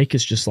time, Jake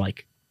is just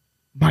like,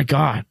 my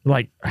God,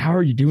 like, how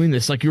are you doing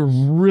this? Like, you're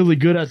really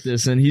good at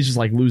this. And he's just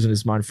like losing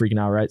his mind, freaking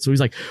out, right? So he's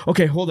like,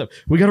 okay, hold up.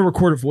 We got to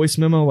record a voice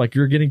memo. Like,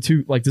 you're getting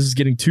too, like, this is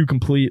getting too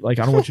complete. Like,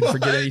 I don't want you to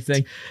forget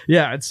anything.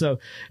 Yeah. And so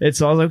I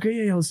was like,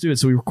 okay, yeah, let's do it.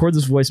 So we record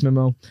this voice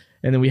memo,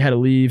 and then we had to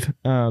leave.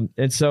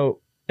 And so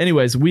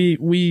anyways,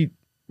 we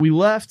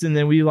left, and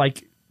then we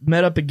like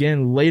met up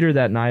again later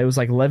that night. It was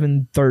like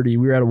 11:30. We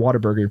were at a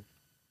Whataburger,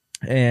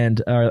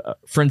 and our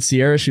friend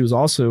Sierra, she was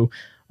also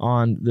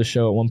on the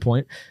show at one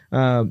point.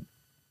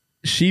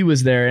 She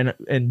was there,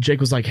 and Jake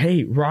was like,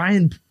 hey,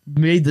 Ryan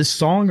made this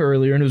song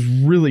earlier and it was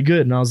really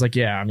good. And I was like,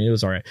 yeah, I mean, it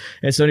was all right.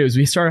 And so anyways,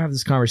 we started having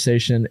this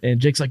conversation, and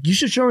Jake's like, you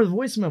should show her the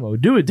voice memo.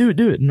 Do it.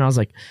 And I was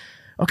like,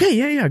 okay,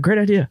 yeah, great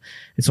idea.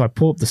 And so I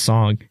pull up the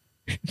song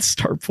and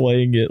start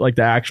playing it, like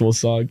the actual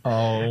song.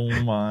 Oh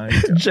my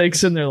God.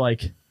 Jake's in there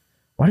like,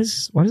 why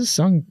does this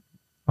sound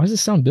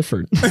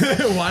different?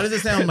 Why does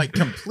it sound like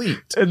complete?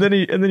 And then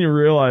he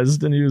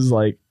realized, and he was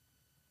like,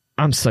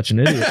 I'm such an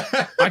idiot.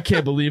 I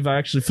can't believe I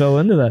actually fell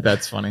into that.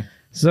 That's funny.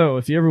 So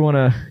if you ever want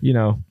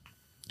to,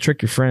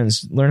 trick your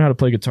friends, learn how to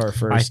play guitar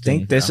first. I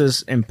think this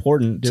is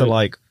important to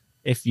like,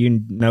 if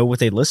you know what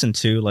they listen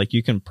to, like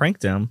you can prank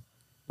them.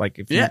 Like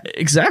if you,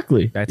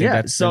 exactly. I think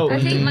that's so. I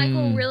think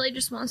Michael really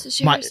just wants to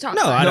share his thoughts.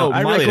 No, I don't.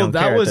 I really don't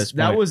care at this point.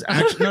 That was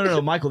actually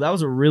no, Michael. That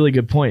was a really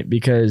good point,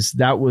 because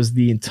that was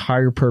the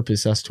entire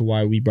purpose as to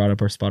why we brought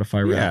up our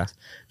Spotify Wrapped.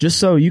 Just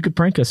so you could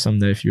prank us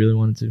someday if you really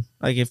wanted to.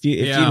 Like if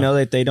you know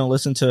that they don't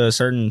listen to a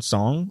certain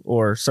song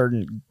or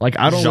certain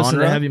I don't listen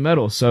to heavy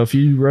metal, so if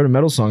you wrote a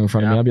metal song in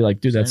front of me, I'd be like,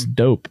 dude, that's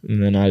dope,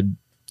 and then I'd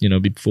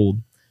be fooled,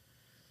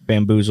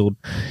 bamboozled,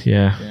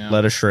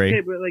 led astray.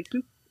 Okay, but like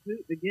who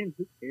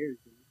cares?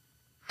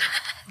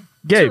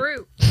 Gabe.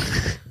 True.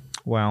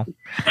 Wow.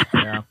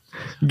 Yeah.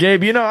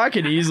 Gabe, I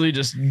could easily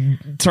just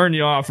turn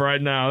you off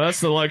right now. That's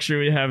the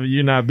luxury we have of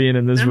you not being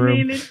in this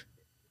room.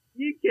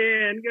 You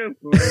can go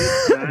for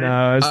it.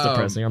 No, it's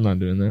depressing. I'm not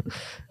doing that.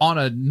 On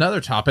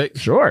another topic,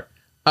 Sure.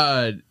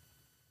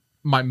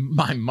 My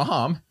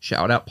mom,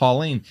 shout out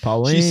Pauline.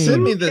 Pauline. She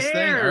sent me this Who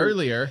thing cares?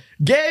 earlier.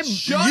 Gabe,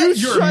 Shut you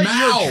your shut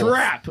mouth. your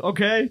trap,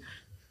 okay?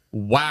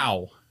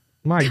 Wow.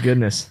 My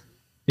goodness.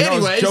 I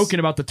was Anyways. joking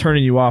about the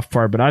turning you off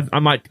part, but I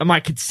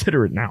might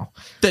consider it now.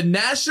 The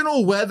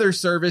National Weather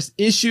Service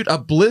issued a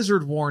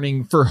blizzard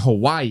warning for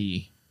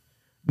Hawaii.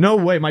 No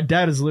way. My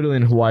dad is literally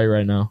in Hawaii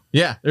right now.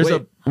 Yeah, there's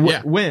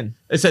When?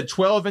 It said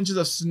 12 inches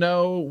of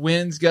snow,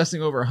 winds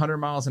gusting over 100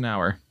 miles an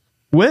hour.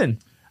 When?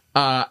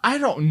 I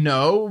don't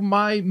know.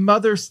 My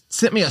mother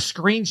sent me a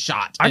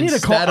screenshot. I need to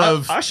call. instead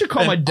of I should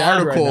call my an dad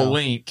right article now.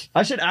 link.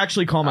 I should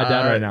actually call my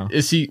dad right now.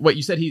 Is he? What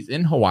you said? He's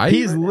in Hawaii.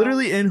 He's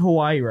literally in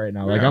Hawaii right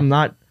now. Like Yeah. I'm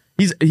not.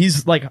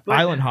 He's like But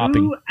island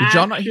hopping. Who Did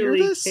y'all not hear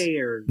actually this?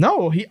 cares?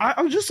 No,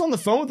 I was just on the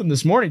phone with him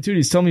this morning too.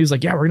 He's telling me, he was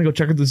like, yeah, we're gonna go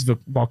check out this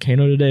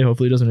volcano today.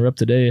 Hopefully it doesn't erupt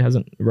today. It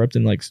hasn't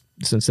erupted in like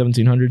since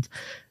 1700s.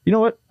 You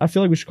know what? I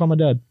feel like we should call my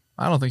dad.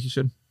 I don't think you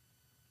should.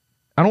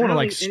 I don't want to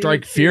like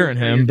strike fear in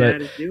him,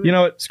 but you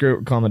know what? Screw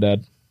it. Call my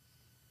dad.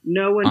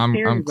 No one I'm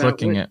cares about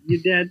clicking what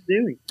it. your dad's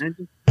doing.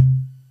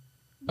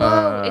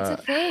 Whoa, it's a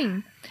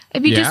thing.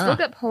 If you just yeah. look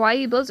up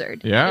Hawaii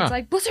blizzard, Yeah. it's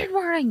like blizzard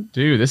warning.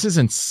 Dude, this is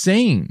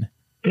insane.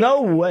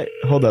 No way.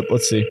 Hold up.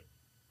 Let's see.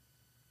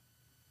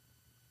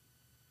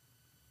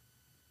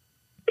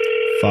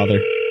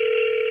 Father.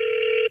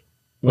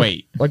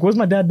 Wait. Like, what does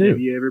my dad do? Have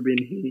you ever been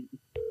hit?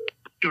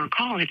 Your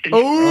call has been.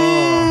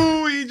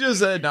 Oh, he just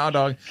said, nah,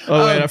 dog.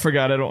 Oh, wait, I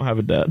forgot. I don't have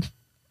a dad.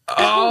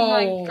 Oh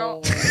my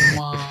God.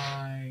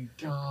 my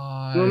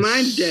gosh. Well,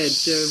 mine's dead,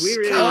 so if we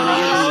really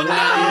want to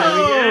get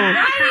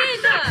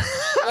into that,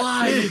 Ryan!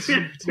 Why did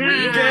you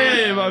do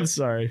Gabe, I'm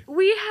sorry.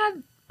 We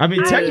have I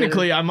mean,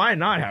 technically, I might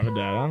not have a dad.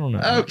 I don't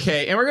know.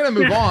 Okay, and we're gonna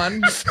move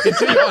on.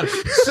 Continue on.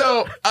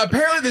 So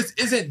apparently, this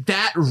isn't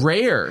that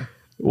rare.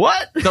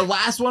 What? The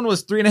last one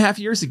was 3.5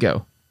 years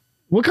ago.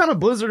 What kind of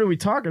blizzard are we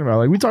talking about?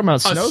 Like, we talking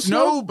about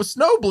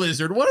Snow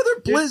blizzard. What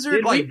other blizzard?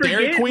 Did we Like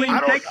Dairy forget Queen?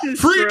 when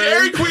Texas Free froze?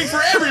 Dairy Queen for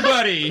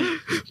everybody.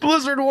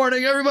 Blizzard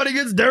warning! Everybody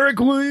gets Dairy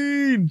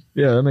Queen.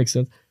 Yeah, that makes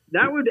sense.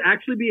 That would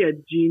actually be a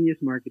genius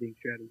marketing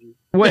strategy.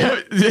 Wait,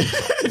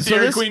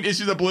 Dairy this- Queen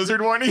issues a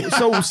blizzard warning.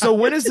 so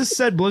when is this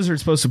said blizzard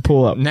supposed to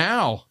pull up?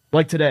 Now,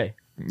 Like today?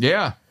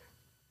 yeah,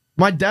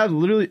 My dad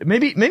literally,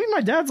 maybe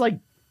my dad's like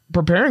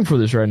preparing for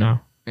this right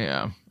now.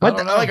 yeah.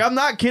 Like, I'm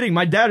not kidding.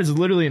 My dad is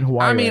literally in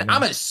Hawaii. I mean, right now.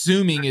 I'm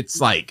assuming it's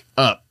like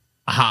up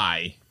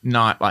high,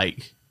 not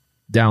like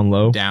down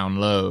low. down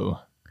low.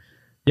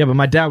 Yeah, but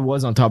my dad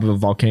was on top of a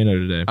volcano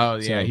today. Oh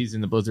yeah, So- he's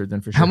in the blizzard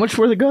then for sure. How much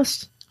were the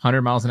gusts?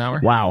 100 miles an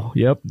hour. Wow.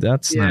 Yep,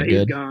 that's Yeah, not he's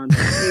good. gone.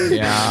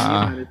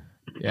 Yeah.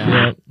 Yeah.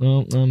 Yeah,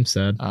 well, I'm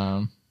sad.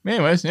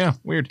 Anyways, yeah,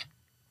 weird.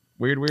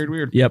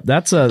 Yep,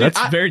 that's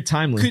I- very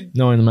timely. could-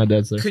 knowing that my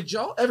dad's there. Could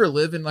y'all ever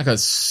live in like a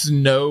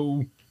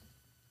snow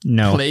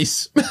No,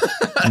 place?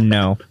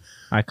 no,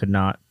 I could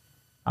not.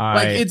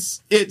 Like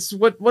it's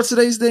what's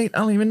today's date? I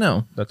don't even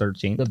know. The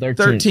 13th. The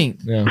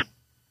 13th. Yeah.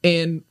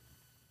 And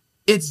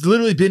it's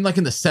literally been like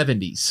in the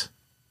 70s.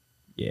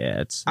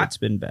 Yeah, it's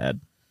been bad.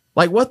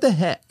 Like what the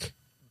heck?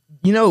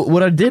 You know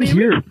what I did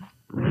hear?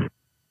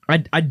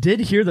 I did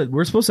hear that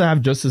we're supposed to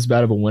have just as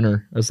bad of a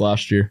winter as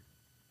last year.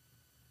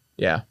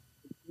 Yeah.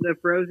 The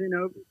frozen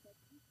over,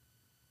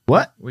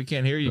 What? We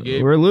can't hear you,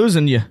 Gabe. We're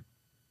losing you.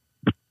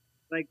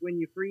 like when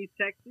you freeze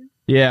Texas.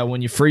 Yeah,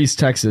 when you freeze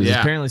Texas, Yeah. it's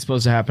apparently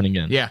supposed to happen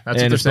again. Yeah, that's what and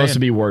they're it's supposed saying. to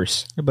be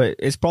worse. But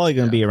it's probably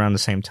going to be around the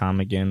same time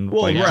again,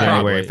 Well, like right.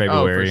 January, Probably.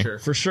 February. Oh, for sure.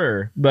 For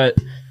sure. But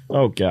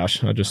oh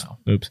gosh,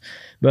 oops.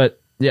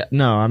 But yeah,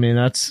 no, I mean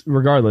that's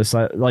regardless.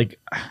 I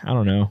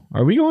don't know.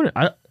 Are we going?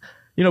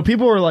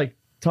 People are like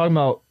talking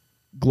about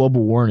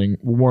global warming,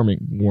 global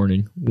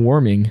warming.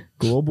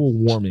 Global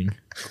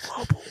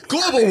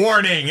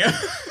warning.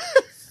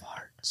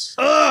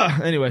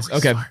 Anyways,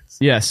 okay,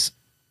 yes,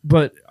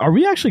 but are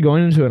we actually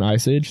going into an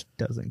ice age?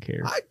 Doesn't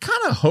care. I kind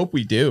of hope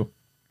we do.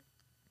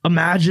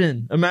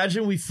 Imagine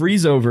we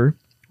freeze over,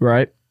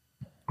 right?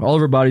 All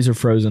of our bodies are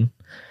frozen,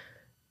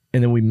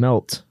 and then we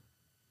melt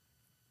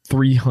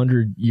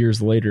 300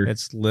 years later.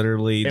 It's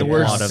literally the and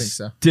we're plot of.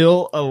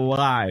 still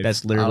alive.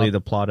 That's literally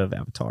the plot of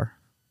Avatar.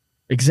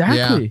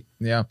 exactly.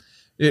 Yeah.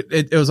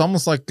 It was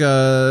almost like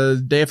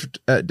day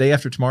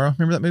after tomorrow.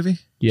 Remember that movie? Did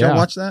Yeah. y'all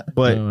watch that?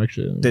 But No,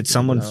 actually, did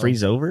someone No.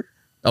 freeze over?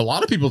 A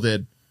lot of people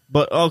did.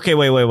 But okay,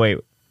 wait.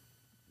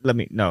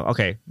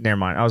 Okay, never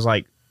mind. I was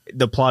like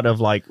the plot of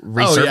like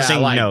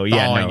resurfacing. like no.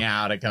 thawing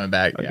out and coming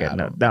back. Okay, Yeah, I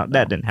no, don't-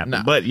 that didn't happen.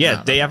 No, but yeah,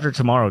 no, day no. after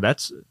tomorrow.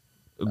 That's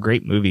a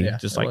great movie. Yeah,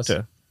 just it like was.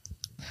 to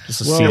Well,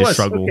 see it the was.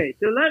 struggle. Okay,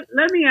 so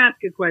let me ask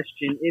a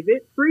question. If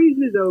it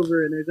freezes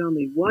over and there's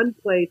only one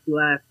place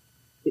left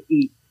to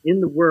eat in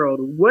the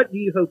world, what do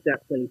you hope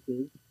that place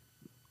is?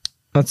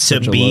 that's To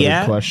such a be loaded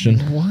at? question.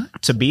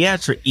 What? To be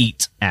at or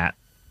eat at.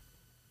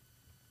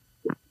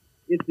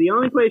 It's the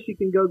only place you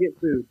can go get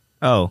food.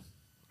 Oh,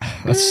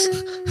 That's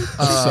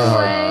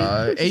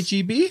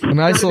HEB? a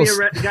nice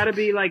little. Gotta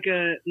be like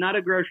not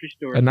a grocery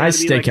store. A nice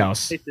Gotta be like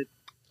steakhouse. place that-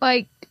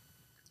 Like,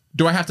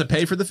 Do I have to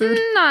pay for the food?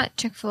 not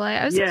Chick-fil-A.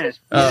 I was Yes.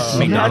 Oh,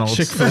 McDonald's.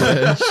 Chick-fil-A.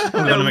 I'm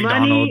going to So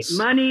McDonald's.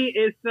 money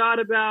is thought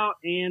about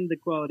and the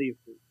quality of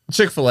food.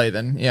 Chick-fil-A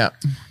then. Yeah.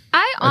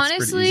 I That's pretty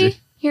honestly, easy.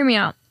 hear me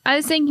out. I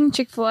was thinking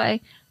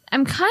Chick-fil-A.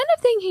 I'm kind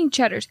of thinking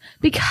Cheddar's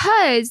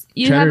because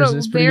you Cheddar's have a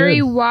is pretty very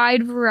good.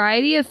 wide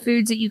variety of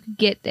foods that you could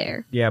get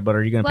there. Yeah, but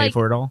are you going to pay Like-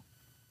 for it all?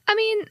 I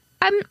mean,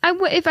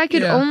 if I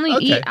could Yeah, only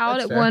okay, eat out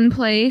that's at fair. one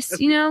place,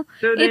 you know,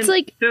 So then, it's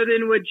like so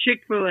then would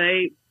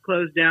Chick-fil-A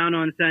close down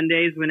on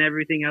Sundays when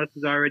everything else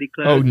is already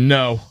closed? Oh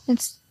no,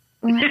 it's.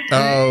 What?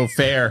 Oh,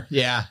 fair.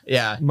 Yeah.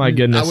 my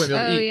goodness. I wouldn't be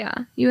able Oh to eat. yeah,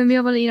 you wouldn't be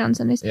able to eat on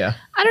Sundays. Yeah.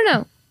 I don't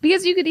know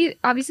because you could eat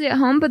obviously at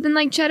home, but then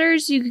like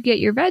Cheddar's, you could get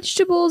your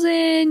vegetables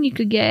in. You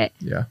could get,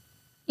 Yeah.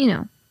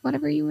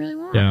 whatever you really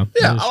want. Yeah,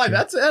 Yeah, is I like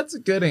true. that's a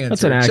good answer.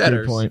 That's an accurate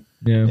Cheddar's. point.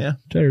 Yeah. Yeah.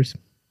 Cheddar's.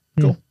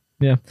 Cool.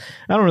 Yeah.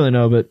 I don't really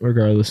know, but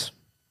regardless.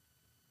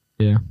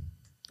 Yeah.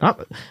 I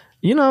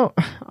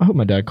hope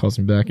my dad calls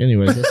me back.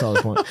 Anyways, that's all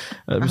the point.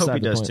 I hope beside he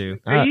the does point.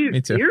 too.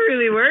 me too. You're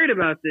really worried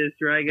about this,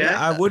 right, guys?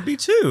 I would be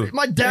too.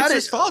 My dad It's is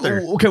his father.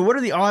 Okay, what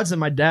are the odds that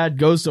my dad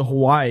goes to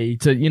Hawaii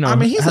to, I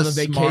mean, he's have a a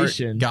smart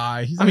vacation?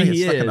 guy. He's I mean, not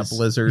he stuck is in a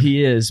blizzard.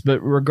 He is, but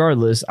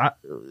regardless,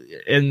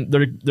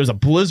 there's a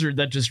blizzard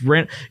that just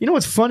ran. You know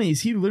what's funny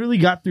is he literally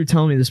got through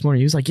telling me this morning.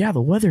 He was like, "Yeah,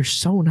 the weather's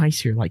so nice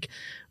here. Like,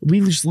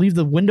 we just leave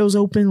the windows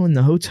open in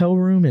the hotel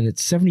room, and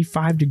it's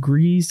 75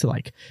 degrees to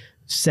like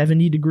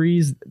 70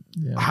 degrees,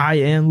 Yeah. high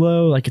and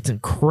low. Like, it's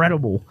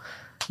incredible."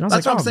 And I was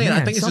That's like, what I'm "Oh, saying. I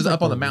man, think it's sounds just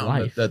up like on the mountain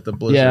life." that the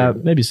blizzard. Yeah,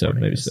 maybe so.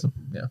 warning Maybe is. so.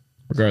 Yeah.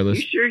 Regardless,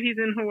 You sure he's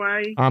in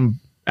Hawaii? I'm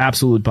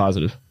absolutely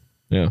positive.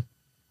 Yeah.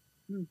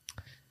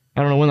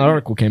 I don't know when the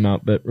article came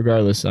out, but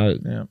regardless,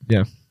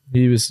 Yeah.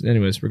 he was.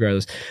 Anyways,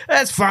 regardless,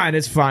 that's fine.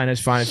 It's fine.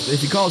 It's fine.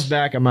 If he calls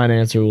back, I might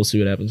answer. We'll see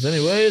what happens.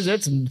 Anyways,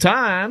 it's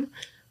time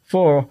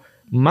for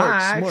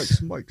Mike's.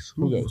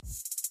 Who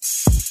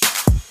goes?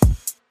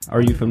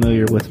 Are you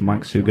familiar with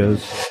Mike's Who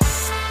Goes?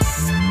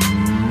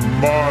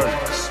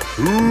 Mike's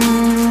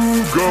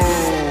Who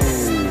Goes.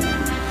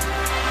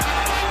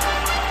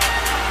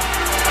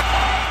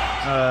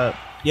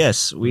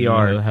 Yes, we What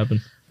are.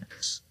 happened?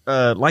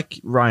 Like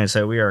Ryan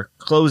said, we are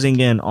closing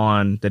in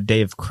on the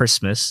day of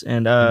Christmas,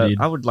 and Indeed.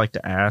 I would like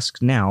to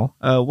ask now,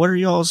 what are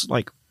y'all's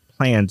like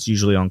plans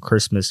usually on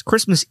Christmas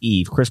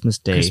Eve, Christmas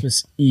Day?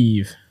 Christmas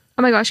Eve.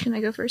 Oh my gosh, can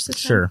I go first this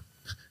time? Sure.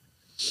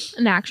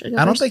 And actually go I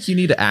don't first. think you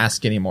need to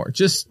ask anymore.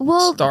 Just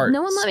Well, start.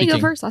 no one let me go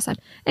speaking. first last time.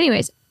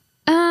 Anyways,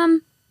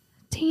 dang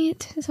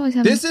it. This always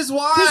happens. This is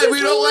why This is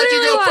we don't let you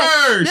literally go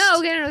why. first. No,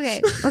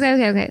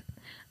 okay.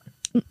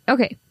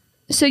 Okay.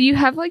 So you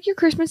have like your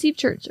Christmas Eve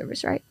church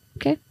service, right?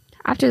 Okay.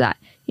 After that,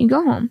 you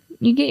go home,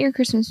 you get your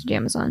Christmas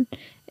pajamas on,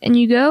 and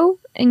you go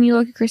and you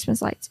look at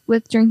Christmas lights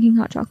with drinking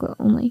hot chocolate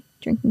only.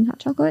 Drinking hot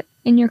chocolate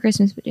in your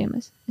Christmas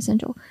pajamas.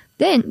 Essential.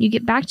 Then you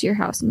get back to your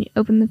house and you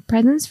open the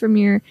presents from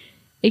your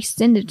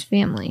extended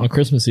family On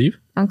Christmas Eve?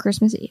 on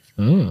Christmas Eve.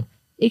 Oh.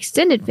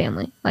 Extended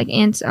family, like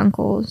aunts,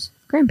 uncles,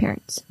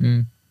 grandparents.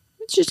 Mm.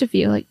 It's just a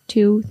few, like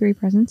 2-3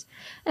 presents.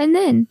 And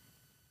then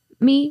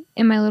me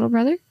and my little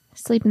brother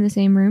sleep in the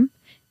same room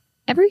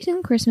every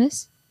single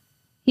Christmas.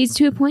 He's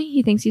to a point,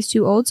 he thinks he's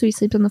too old, so he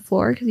sleeps on the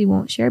floor because he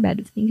won't share a bed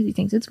with me because he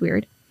thinks it's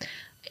weird.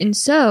 And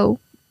so,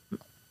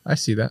 I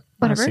see that.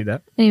 whatever. I see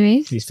that.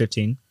 Anyways, He's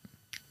 15.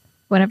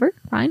 whatever,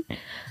 fine.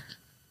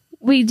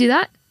 We do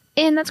that,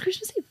 and that's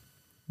Christmas Eve.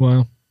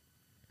 Wow.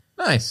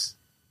 Nice.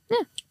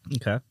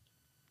 Okay.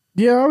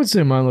 Yeah, I would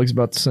say mine looks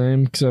about the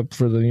same, except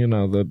for the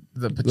The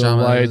the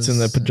pajamas, lights and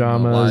the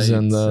pajamas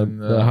and lights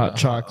the hot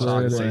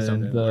chocolate chocolate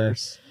and and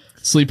the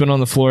sleeping on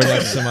the floor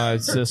next to my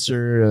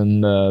sister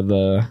and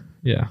the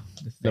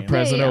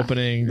present Yeah.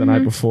 opening the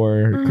night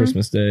before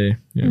Christmas Day.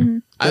 Yeah,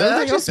 Mhm. That Everything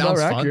actually else is sounds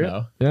about fun accurate.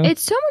 though. yeah.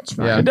 It's so much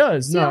fun. Yeah. It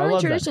does. It's the No, I only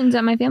love that. traditions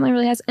that my family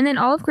really has. And then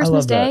all of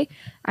Christmas love that. Day,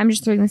 I'm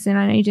just throwing this in.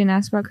 I know you didn't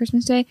ask about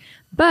Christmas Day,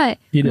 but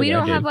He did, we I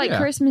don't did. have like Yeah.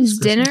 Christmas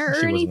dinner or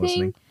She wasn't anything.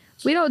 listening.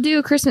 We don't do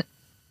a Christmas.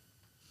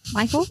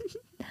 Michael,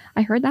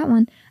 I heard that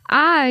one.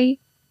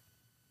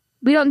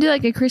 We don't do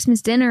like a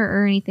Christmas dinner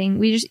or anything.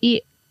 We just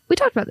eat. We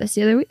talked about this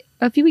the other week,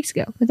 a few weeks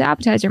ago with the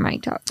appetizer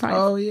Mike talk.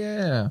 Oh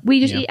yeah. We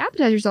just Yeah. eat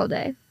appetizers all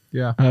day.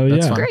 Yeah. Oh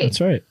That's yeah, fine. Great.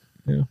 that's right.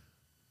 Yeah,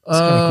 it's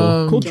kind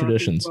of cool. Cool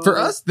traditions. For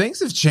us, things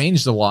have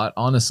changed a lot,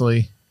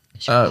 honestly.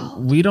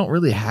 We don't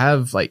really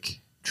have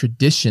like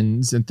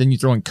traditions, and then you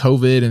throw in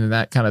COVID, and then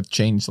that kind of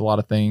changed a lot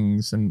of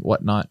things and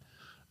whatnot.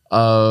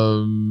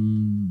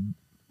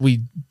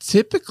 We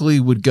typically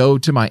would go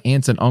to my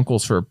aunts and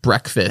uncles for a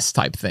breakfast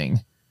type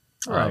thing,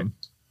 Right.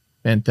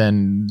 and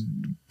then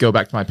go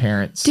back to my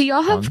parents. Do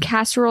y'all have on-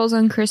 casseroles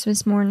on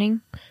Christmas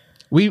morning?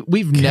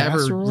 we've never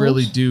Casseroles?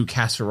 really do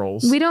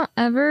casseroles. We don't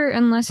ever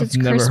unless I've it's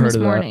never Christmas heard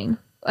of that. morning.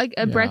 Like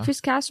a Yeah.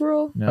 breakfast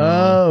casserole. No.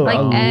 Oh, Like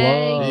I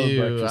egg. love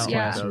Ew, I breakfast don't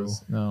Yeah. like casserole.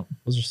 those. No.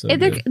 Those are so They're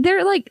good.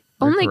 they're like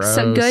only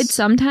so gross. good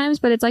sometimes,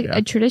 but it's like Yeah.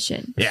 a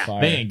tradition. Yeah,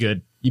 Fire. they ain't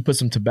good. You put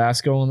some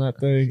Tabasco on that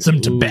thing. Some Ooh.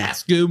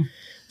 Tabasco,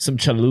 Some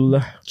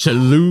Cholula.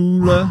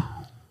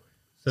 Cholula.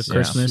 So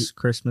Yeah.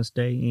 Christmas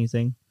Day,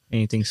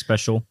 anything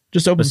special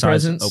Just open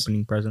besides presents.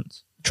 opening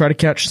presents? Try to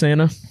catch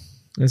Santa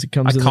as it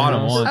comes I in caught the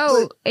him house. once.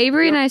 Oh,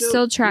 Avery and I Do y'all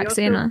still track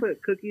do y'all Santa.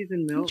 Put cookies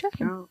and milk track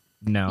him. out?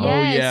 No.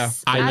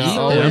 Yes, Oh, yeah. I eat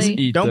absolutely. them.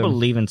 Eat Don't them.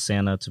 believe in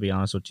Santa, to be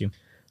honest with you.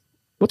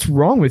 What's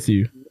wrong with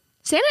you?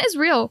 Santa is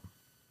real.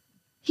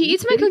 He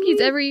eats my cookies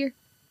every year.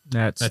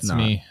 That's not.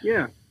 me.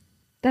 Yeah.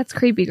 That's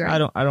creepy, Greg. I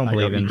don't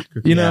believe in.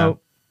 You know,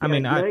 I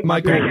mean, Yeah, Greg-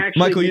 Michael, Greg actually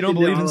Michael, you gets don't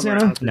into believe in all of our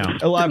Santa? houses.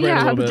 no. Elaborate a yeah,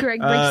 little bit. Greg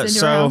breaks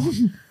into our So house.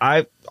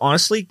 I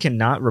honestly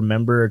cannot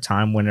remember a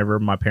time whenever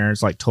my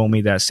parents like told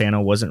me that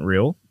Santa wasn't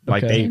real.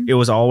 Like Okay. it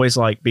was always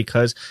like,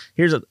 because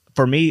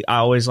for me, I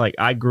always like,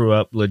 I grew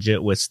up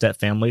legit with step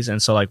families.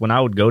 And so like when I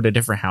would go to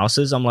different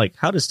houses, I'm like,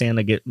 how does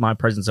Santa get my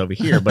presents over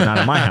here, but not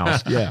in my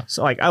house? Yeah.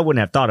 So like, I wouldn't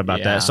have thought about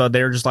Yeah. that. So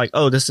they were just like,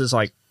 oh, this is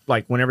like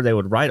whenever they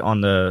would write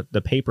on the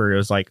paper, it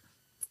was like,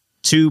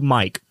 to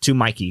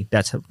Mikey.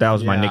 That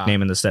was my Yeah.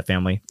 nickname in the step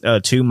family.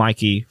 To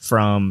Mikey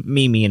from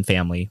Mimi and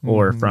family,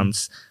 or from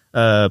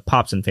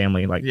Pops and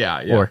family. Like,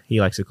 Yeah, yeah. or he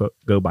likes to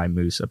go by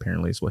Moose.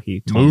 Apparently, is what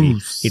he told me.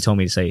 Moose. He told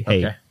me to say,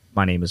 "Hey, Okay.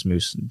 my name is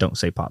Moose. Don't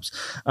say Pops."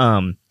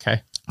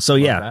 Okay. So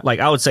yeah, that. like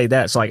I would say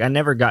that. So like I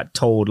never got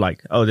told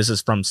like, "Oh, this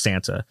is from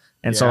Santa,"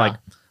 and so Yeah. like,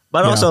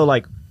 but also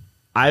like,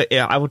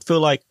 I would feel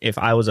like if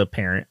I was a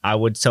parent, I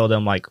would tell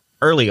them like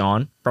early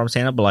on from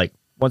Santa, but like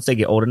once they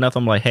get old enough,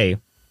 I'm like, hey,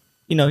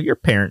 you know, your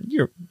parent,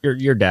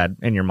 your dad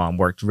and your mom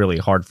worked really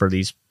hard for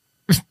these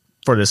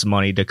for this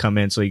money to come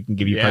in so he can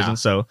give you Yeah.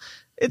 presents. So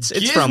it's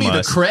Give from me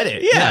us. the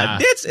credit. Yeah,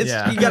 it's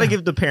Yeah. you got to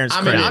give the parents I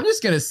mean, credit. I'm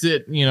just gonna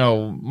sit,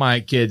 my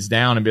kids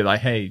down and be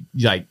like, "Hey,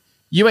 like,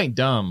 you ain't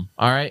dumb,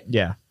 all right?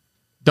 yeah.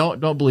 Don't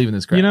believe in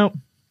this crap. You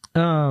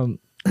know,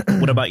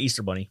 What about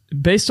Easter Bunny?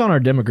 based on our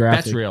demographic,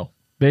 that's real.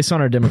 based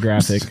on our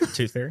demographic,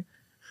 Tooth Fairy?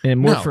 and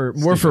more No, for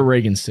stupid.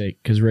 Reagan's sake,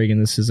 because Reagan,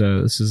 this is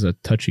a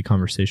touchy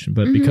conversation,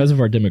 but Mhm. because of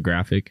our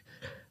demographic,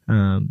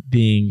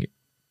 being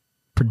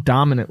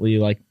predominantly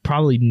like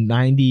probably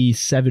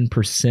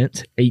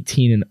 97%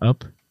 18 and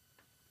up.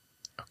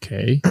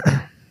 Okay.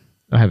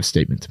 I have a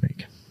statement to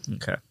make.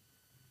 Okay.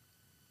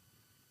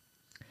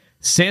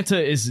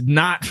 Santa is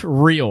not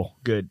real.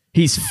 Good.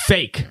 He's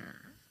fake.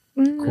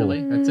 Cool.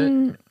 That's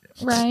it.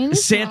 Ryan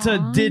is Santa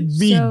wrong, did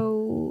me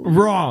so-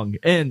 wrong,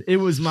 and it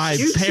was my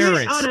You sit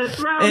parents. on a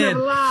throne And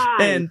of lies.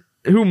 and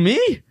who,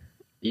 me?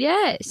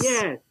 Yes.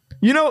 Yes.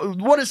 You know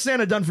what has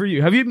Santa done for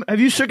you? Have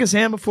you shook his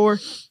hand before?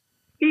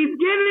 He's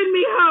giving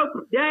me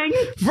hope. Dang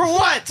it. For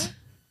what?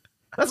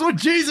 That's what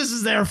Jesus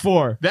is there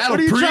for. That'll what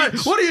are you trying?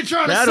 preach. What are you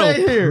trying to That'll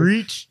say here?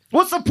 preach.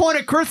 What's the point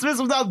of Christmas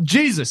without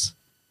Jesus?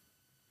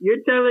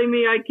 You're telling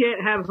me I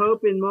can't have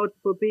hope in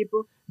multiple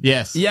people?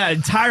 Yes. Yeah,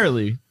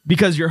 entirely.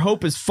 Because your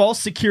hope is false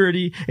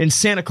security in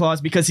Santa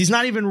Claus because he's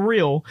not even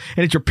real,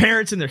 and it's your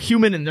parents, and they're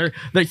human, and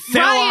they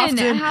fail Ryan,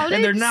 often, how did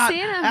and they're not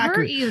Santa hurt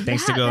accurate. you?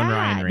 Thanks that to Go and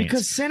Ryan bad? Reigns.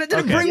 Because Santa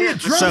didn't Okay. bring me a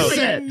drum So-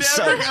 set.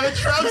 Never got a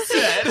Trump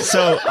set.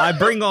 So I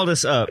bring all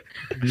this up.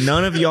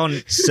 None of y'all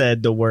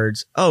said the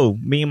words, "Oh,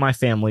 me and my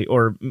family,"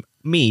 or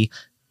me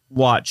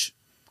watch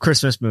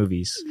Christmas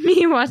movies.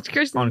 Me watch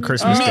Christmas On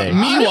Christmas Day.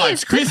 Me Me watch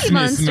is Cookie Christmas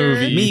Monster.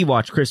 movie. Me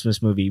watch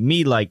Christmas movie.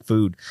 Me like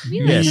food.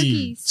 Me like Yes.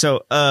 cookies.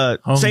 So,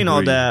 saying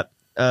all Hungry. that,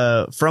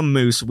 from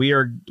Moose, we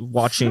are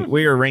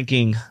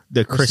ranking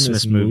the Christmas,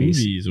 Christmas movies.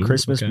 movies. Ooh,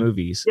 Christmas okay.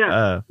 movies.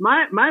 Yeah.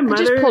 My just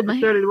mother pulled my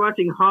hair. started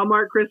watching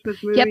Hallmark Christmas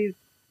movies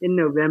in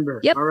November.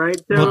 Yep. All right.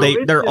 So Well, it's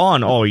they're just-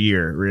 on all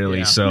year, really.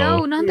 Yeah. So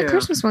No, not the Yeah.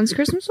 Christmas ones.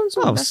 Christmas ones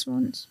are Oh, the best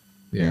ones.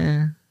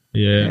 Yeah.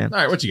 Yeah. All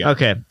right, what you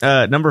got?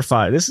 Okay, number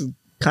 5. This is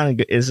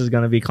kind of this is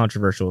going to be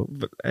controversial.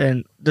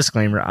 And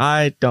disclaimer: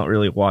 I don't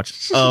really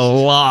watch a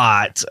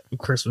lot of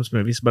Christmas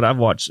movies, but I've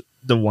watched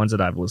the ones that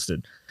I've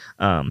listed.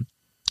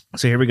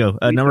 So here we go.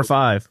 Number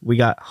 5, we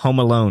got Home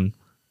Alone.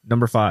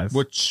 Number 5.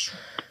 Which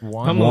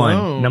one? Home One.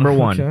 Alone. Number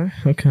 1.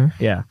 Okay.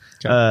 Yeah.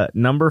 Okay.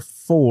 Number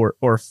 4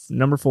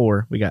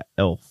 we got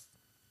Elf.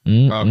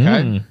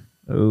 Okay.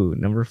 Oh,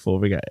 number 4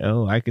 we got.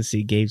 Oh, I can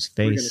see Gabe's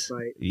We're gonna face.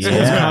 fight. It's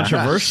Yeah.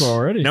 controversial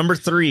already. Number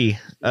 3,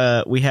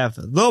 we have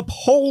The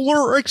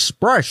Polar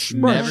Express.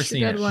 Never That's a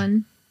seen good it.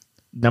 one.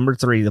 Number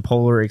 3, The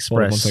Polar Hold on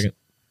Express. 1 second.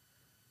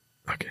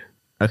 Okay.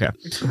 Okay.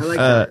 I like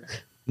that.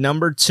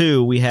 Number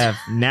 2, we have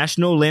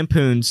National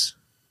Lampoon's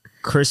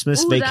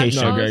Christmas Ooh,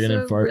 Vacation. No, Greg, I That's didn't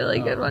also fart. a really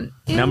good one.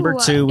 Number Ew,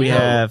 2, we ew.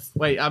 have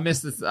Wait, I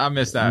missed this. I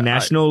missed that.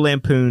 National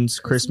Lampoon's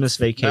Christmas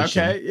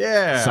Vacation. Okay,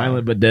 yeah.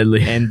 Silent but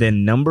deadly. And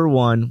then number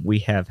 1, we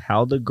have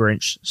How the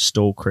Grinch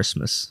Stole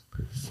Christmas.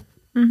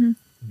 Mhm.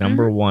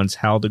 Number 1's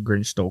How the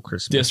Grinch Stole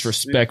Christmas.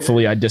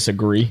 Disrespectfully, I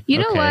disagree. You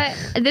know Okay.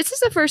 what? This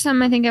is the first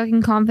time I think I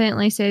can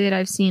confidently say that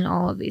I've seen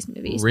all of these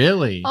movies.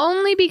 Really?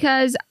 Only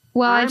because,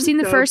 I'm I've seen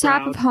the so first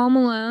half proud. of Home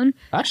Alone.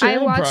 Actually, I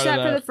watched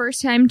that for the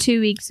first time 2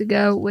 weeks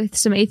ago with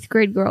some 8th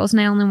grade girls, and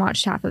I only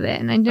watched half of it.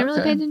 And I didn't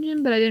really pay Okay.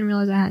 attention, but I didn't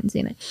realize I hadn't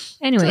seen it.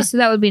 Anyway, so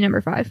that would be number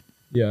 5.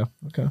 Yeah.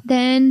 Okay.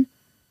 Then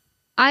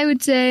I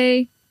would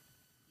say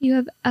you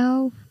have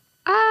Elf.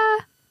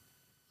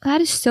 That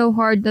is so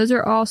hard. Those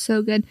are all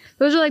so good.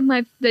 Those are like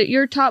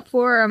your top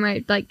 4 are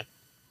my like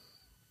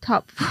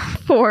top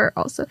 4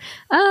 also.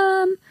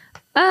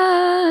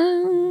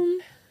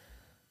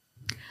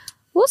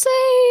 We'll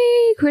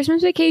say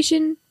Christmas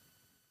Vacation,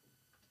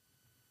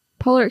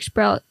 Polar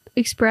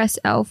Express,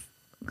 Elf,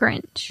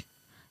 Grinch.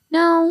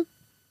 No.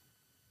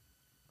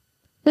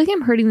 I feel like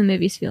I'm hurting the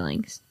movie's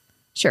feelings.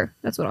 Sure,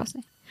 that's what I'll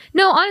say.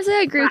 No, honestly,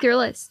 I agree with your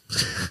list.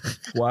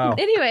 Wow.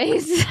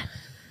 Anyways,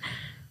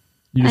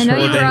 You I know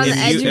heard you that. were on the if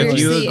edge you, of if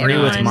your you seat, agree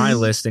with everyone. my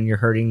list, then you're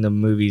hurting the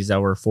movies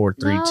that were 4,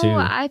 3, no, 2.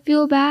 I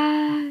feel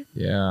bad.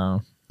 Yeah.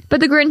 But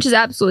The Grinch is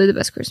absolutely the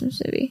best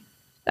Christmas movie.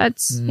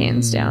 That's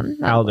hands down.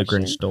 not How the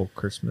question. Grinch Stole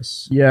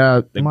Christmas.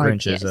 Yeah. The my-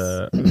 Grinch is Yes.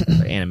 a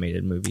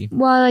animated movie.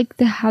 Well, I like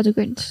the How the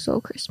Grinch Stole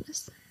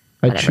Christmas.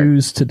 I whatever.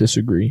 choose to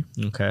disagree,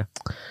 Okay.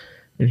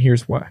 and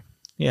here's why.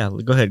 Yeah,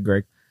 go ahead,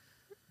 Greg.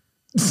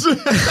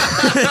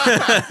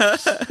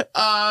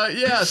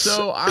 Yeah,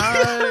 so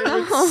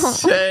I would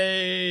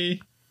say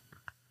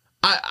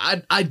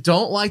I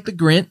don't like the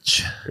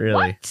Grinch. Really?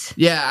 What?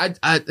 Yeah,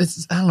 I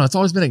don't know. It's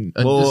always been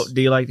a Well, just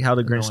do you like How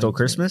the Grinch annoying Stole to me.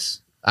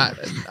 Christmas?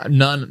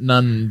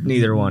 none.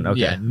 Neither one. Okay.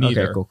 Yeah,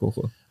 neither. Okay,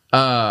 cool.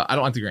 I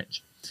don't like the Grinch.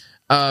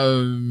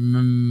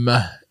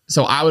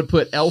 So I would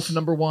put Elf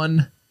number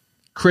 1,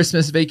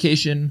 Christmas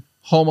Vacation,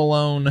 Home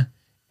Alone,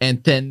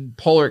 and then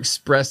Polar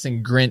Express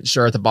and Grinch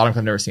are at the bottom because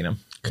I've never seen them.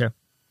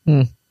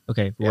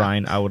 Okay, Yeah.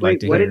 Ryan, I would Wait, like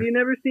to what hear have you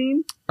never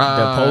seen?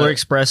 the Polar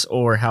Express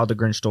or How the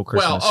Grinch Stole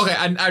Christmas. Well, okay,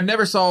 I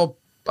never saw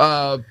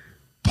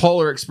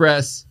Polar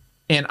Express,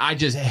 and I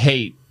just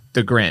hate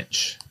the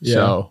Grinch. Yeah.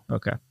 So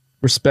Okay.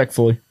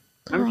 Respectfully.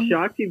 I'm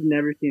shocked you've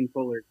never seen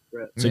Polar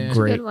Express. It's Yeah. a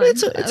great. Good one.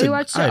 We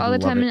watched it all the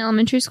time in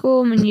elementary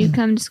school when you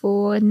come to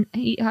school and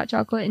eat hot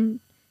chocolate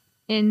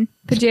in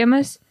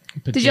pajamas.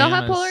 Did y'all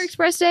have Polar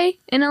Express Day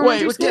in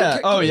elementary Wait, school? yeah.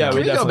 Oh, yeah, Can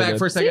we we go definitely back did.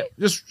 for a second?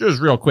 Just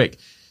real quick.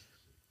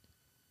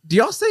 Do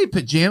y'all say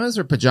pajamas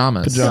or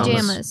pajamas?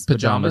 Pajamas.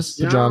 Pajamas. Pajamas.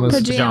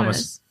 Pajamas.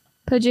 Pajamas.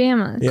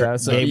 Pajamas. Yeah,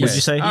 so Gabe, what'd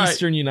you say?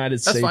 Eastern United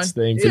That's States fine.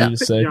 thing for Yeah. you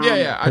to say.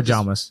 Yeah.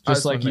 Pajamas.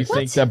 Just like you What?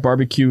 think that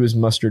barbecue is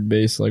mustard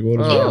based. Like, what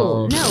is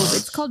Oh. Ew, no,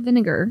 it's called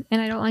vinegar,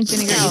 and I don't like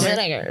vinegar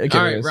either. Okay,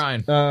 All right, anyways.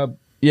 Ryan.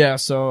 Yeah,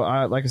 so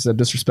I, like I said,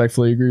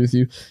 disrespectfully agree with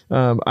you.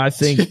 I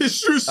think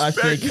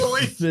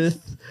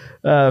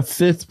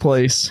fifth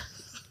place,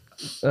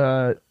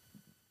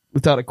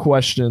 without a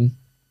question,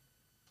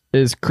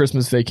 is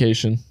Christmas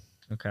Vacation.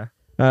 Okay.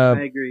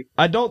 I agree.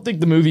 I don't think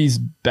the movie's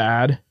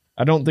bad.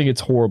 I don't think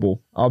it's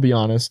horrible. I'll be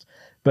honest,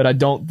 but I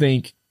don't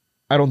think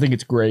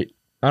it's great.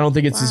 I don't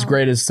think it's as Wow.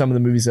 great as some of the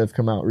movies that have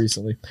come out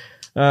recently.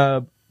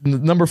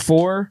 Number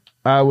 4,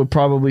 I would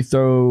probably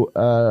throw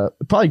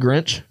probably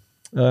Grinch.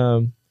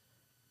 Man,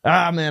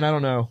 I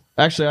don't know.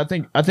 Actually, I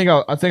think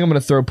I'm gonna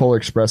throw Polar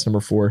Express number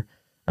 4.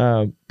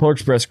 Polar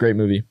Express, great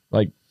movie.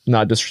 Like,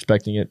 not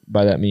disrespecting it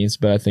by that means,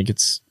 but I think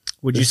it's.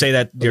 Would you say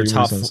that your Other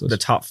top reasons. the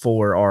top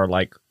 4 are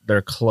like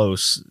they're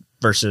close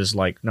versus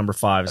like number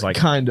 5 is like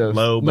kind of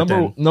low, but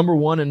number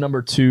 1 and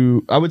number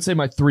 2. I would say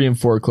my 3 and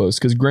 4 are close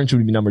because Grinch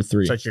would be number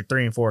 3. so your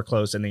 3 and 4 are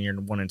close, and then your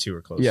 1 and 2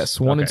 are close. Yes,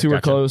 1 and Okay, 2 are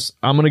gotcha. close.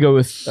 I'm gonna go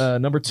with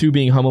number 2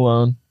 being Home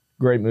Alone,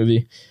 great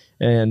movie,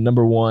 and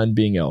number 1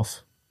 being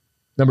Elf.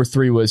 Number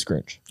 3 was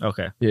Grinch.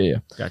 Okay, Yeah.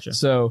 gotcha.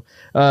 So,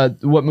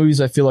 what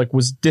movies I feel like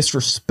was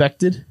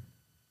disrespected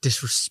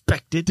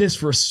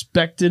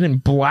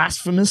and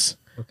blasphemous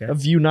Okay.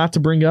 of you not to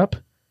bring up?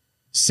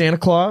 Santa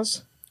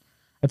Claus.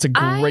 That's a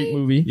great I-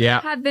 movie. Yeah.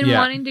 Have been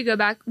wanting to go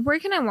back. Where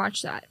can I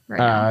watch that right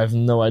now? I have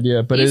no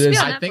idea, but It it used to be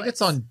is. on I think Netflix.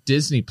 it's on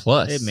Disney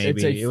Plus. It may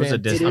It's be. a It was a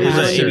fan- Disney. It It was is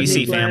an on ABC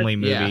Disney Family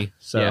Plus. movie. Yeah.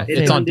 So Yeah. It's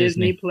It's on on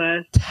Disney Disney.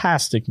 Plus.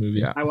 Fantastic movie.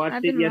 Yeah. I watched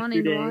I've it been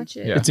wanting to yesterday. watch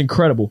it. Yeah. It's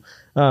incredible.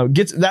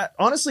 Gets that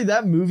honestly,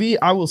 that movie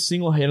I will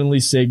single-handedly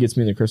say gets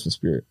me in the Christmas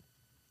spirit.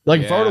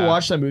 Like if I were to Yeah.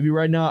 watch that movie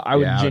right now, I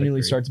would Yeah, I would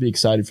genuinely agree. start to be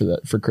excited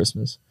for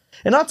Christmas.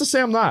 And not to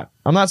say I'm not.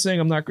 I'm not saying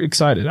I'm not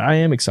excited. I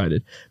am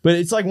excited. But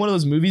it's like one of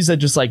those movies that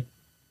just like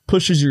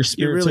pushes your you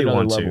spirit really to another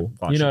want level. to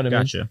watch You know it. what I mean?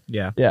 Gotcha.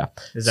 Yeah. Yeah.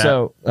 Is that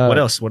So what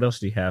else? What else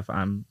do you have?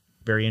 I'm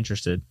very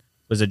interested.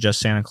 Was it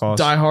just Santa Claus?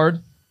 Die Hard.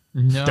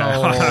 No.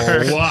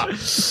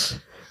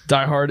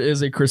 Die Hard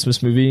is a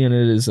Christmas movie, and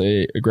it is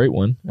a great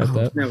one at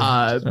that.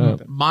 No,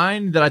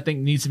 Mine that I think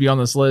needs to be on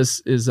this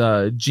list is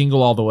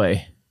Jingle All the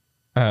Way.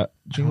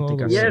 Jingle All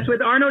the Way. yes,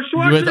 with Arnold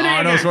Schwarzenegger. With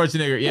Arnold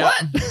Schwarzenegger. Yeah.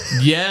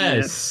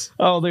 Yes.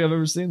 I don't think I've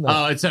ever seen that.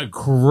 Oh, it's a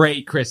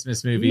great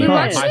Christmas movie. We Yeah.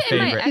 watched My it in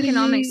my favorite.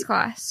 economics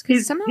class. 'cause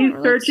He's somehow he's it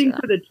relates to searching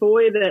that. for the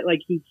toy that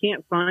like he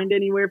can't find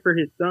anywhere for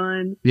his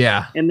son,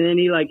 Yeah. and then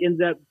he like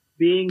ends up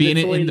being Being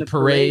the toy in in the the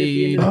parade. at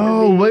the end of the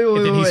Oh, movie. wait, And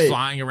wait, then he's wait.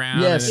 flying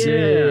around. Yes, and yeah,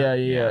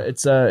 then- yeah.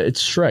 It's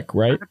Shrek,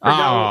 right? I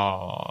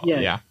forgot Oh. Yeah.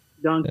 Yeah.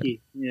 Donkey.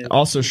 Yeah.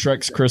 Also,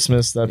 Shrek's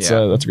Christmas. That's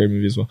Yeah. a great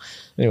movie as well.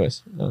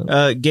 Anyways,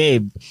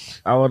 Gabe,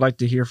 I would like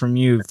to hear from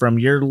you. From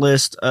your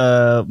list,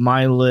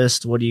 my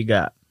list, what do you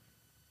got?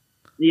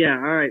 Yeah,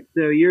 all right.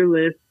 So your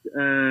list,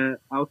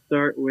 I'll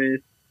start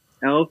with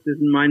Elf. This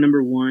is my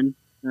number 1.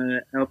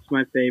 Elf's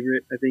my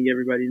favorite. I think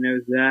everybody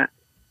knows that.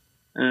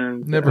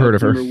 Never heard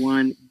of her. Number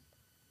 1.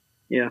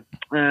 Yeah.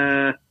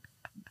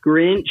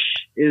 Grinch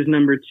is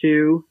number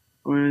 2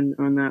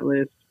 on that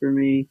list for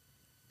me.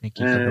 Thank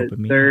you for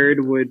helping me.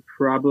 Third would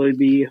probably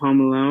be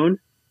Home Alone.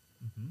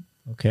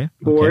 Okay.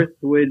 Fourth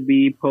would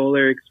be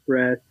Polar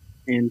Express,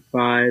 and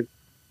 5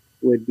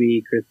 would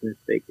be Christmas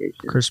Vacation.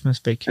 Christmas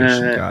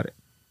Vacation. Got it.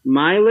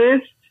 My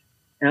list,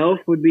 Elf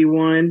would be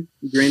 1,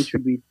 Grinch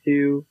would be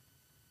 2,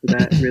 so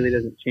that really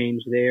doesn't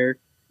change there.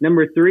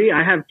 Number 3,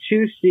 I have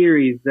 2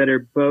 series that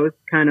are both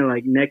kind of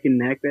like neck and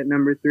neck at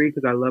number 3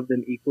 because I love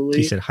them equally.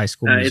 He said High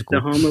School It's Musical.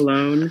 the Home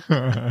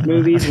Alone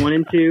movies, 1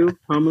 and 2.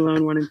 Home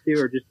Alone 1 and 2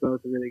 are just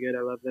both really good.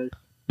 I love those.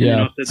 And then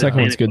yeah, also the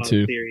second one's Santa good Claus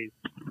too. Series.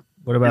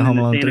 What about And Home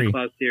then the Alone Santa 3?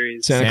 Claus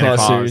series. Santa Santa Claus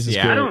Claus, series is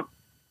yeah. great.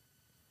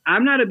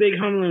 I'm not a big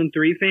Home Alone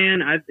 3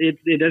 fan.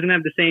 It doesn't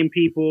have the same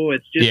people.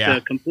 It's just Yeah.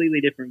 a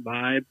completely different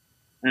vibe.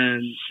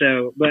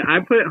 But I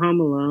put Home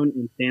Alone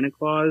and Santa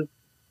Claus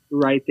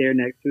right there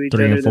next to each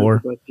 3 other. and 4. Those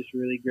are both just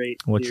really great.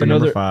 What's your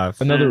series. number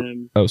 5? Another.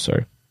 Um, Oh,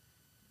 sorry.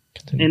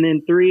 Continue. and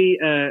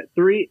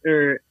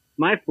then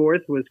my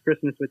 4th was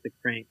Christmas with the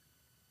Crank.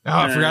 Oh,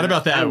 I forgot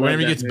about I that. love Whenever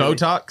he that gets movie.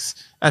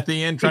 Botox at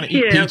the end trying to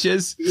eat Yeah.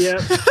 peaches.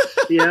 Yep,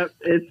 yep.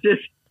 It's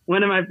just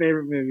one of my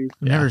favorite movies.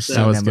 I've never Yeah, seen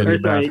that was that good. movie,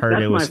 but Sorry, I've heard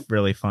that's it was my-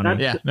 really funny. That's,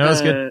 Yeah, no,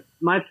 that's good.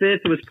 My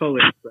 5th was Polar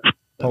Express.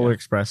 Polar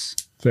Express.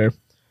 Fair.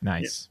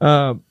 Nice.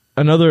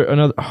 Another.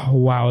 Oh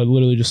wow! It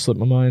literally just slipped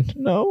my mind.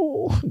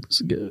 No,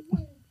 it's good.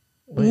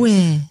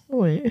 Wait.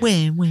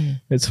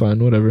 It's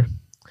fine. Whatever.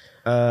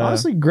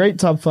 Honestly, great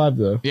top 5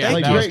 though. Yeah,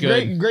 like that was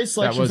great, good. great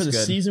selection was for the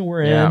good. season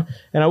we're Yeah. in.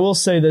 And I will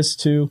say this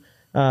too: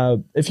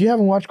 if you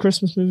haven't watched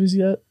Christmas movies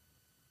yet,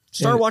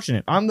 Start watching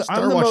it. I'm the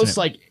Start most watching it.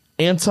 like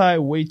anti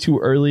way too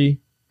early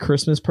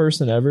Christmas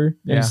person ever. And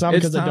Yeah. it's not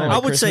It's because I don't time.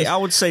 like I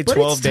would say But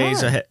 12 it's days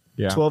time. ahead.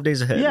 Yeah. 12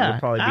 days ahead Yeah, would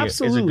probably is a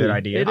absolutely. good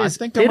idea. It I is-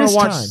 think it I'm gonna is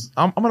watch.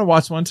 time. I'm gonna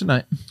watch one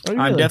tonight. Oh, I'm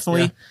really?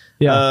 definitely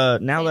Yeah.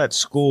 now that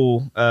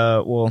school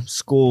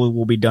school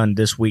will be done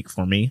this week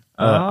for me.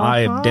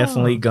 I am Uh-huh.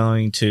 definitely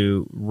going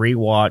to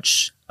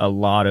rewatch a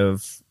lot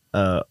of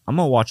I'm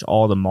gonna watch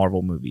all the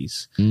Marvel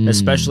movies,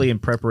 especially in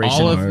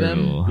preparation. All of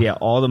them? Yeah,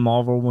 all the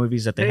Marvel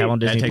movies that they have on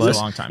That Disney takes Plus. a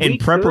long time. In We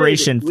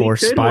preparation could for watch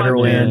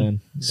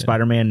Spider-Man, it.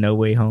 Spider-Man No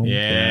Way Home.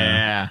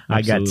 Yeah.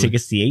 I got Absolutely.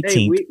 tickets the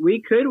 18th. Hey,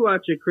 we could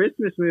watch a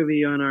Christmas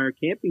movie on our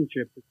camping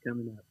trip that's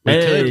coming up.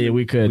 Hey,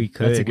 we could. We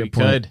could. That's a good We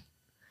point. could.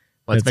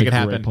 Let's That's make a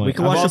it great happen. point. We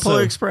can I've watch the also-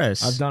 Polar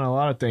Express. I've done a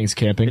lot of things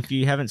camping, If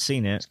you haven't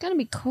seen it, It's gonna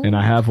be cold. and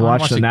I have I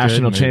watched watched the a good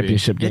national movie.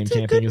 championship game It's a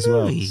camping good as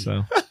well. movie.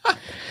 So,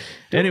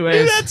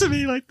 anyways, to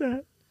me like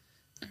that.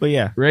 but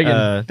yeah,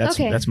 Reagan. that's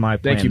Okay. that's my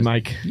plan. thank you,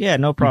 Mike. Yeah,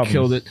 no You problem.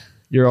 killed it.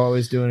 You're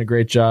always doing a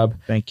great job,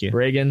 Thank you.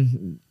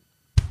 Reagan.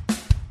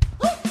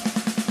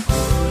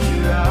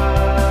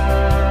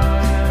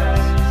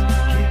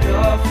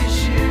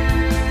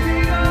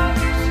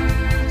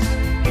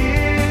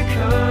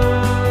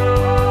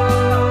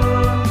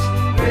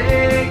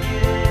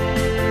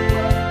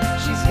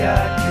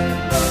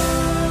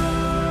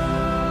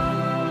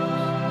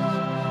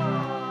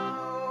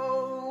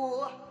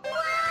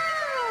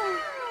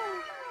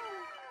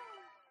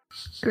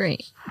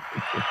 Great.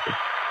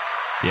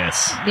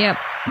 Yes. Yep.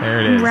 There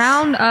it is.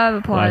 Round of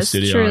Live applause.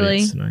 studio Truly,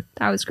 audience tonight.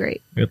 that was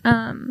great. Yep.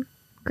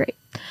 Great,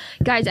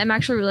 guys. I'm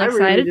actually really I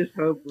excited. really just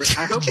hope.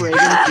 I hope Reagan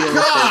feels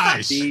that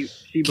Gosh!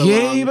 she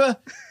belongs. Gabe,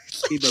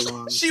 She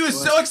belongs. she was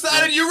What? so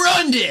excited you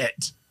ruined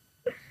it.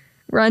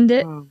 Runned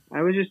it Oh,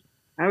 I was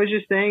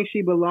just saying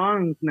she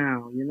belongs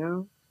now. You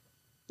know.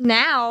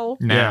 now.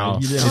 Now.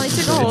 you didn't- Only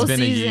took a whole It's been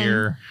season. a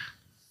year.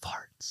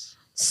 Farts.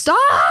 Whole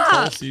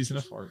Stop. season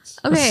of farts.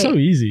 That's Okay. so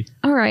easy.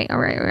 All right.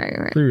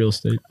 Free real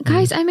estate.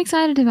 Guys, I'm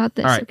excited about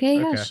this. All right,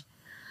 Okay, okay. gosh.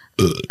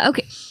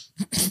 Okay.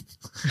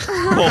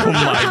 Oh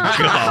my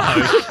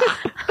god.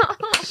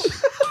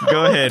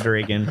 Go ahead,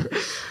 Reagan.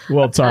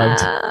 Well timed.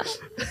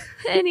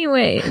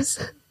 Anyways,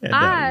 Had that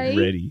I-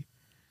 ready.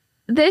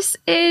 this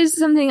is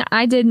something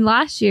I did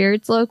last year.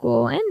 It's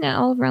local and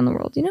now all around the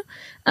world, you know?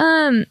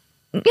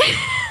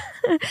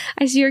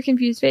 I see your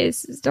confused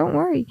faces. Don't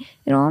worry.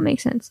 It'll all make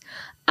sense.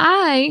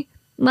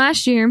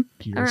 Last year,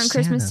 around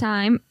Christmas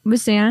time,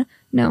 with Santa.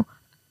 No.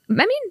 I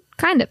mean,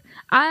 kind of.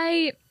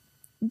 I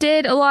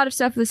did a lot of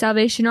stuff with the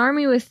Salvation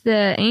Army with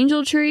the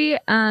angel tree.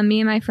 Me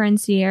and my friend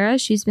Sierra,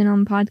 she's been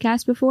on the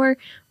podcast before.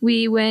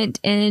 We went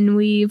and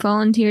we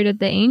volunteered at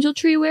the angel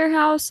tree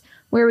warehouse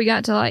where we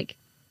got to like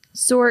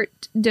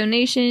sort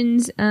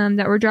donations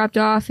that were dropped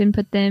off and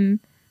put them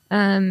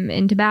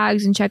into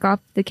bags and check off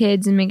the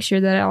kids and make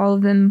sure that all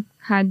of them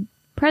had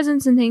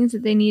presents and things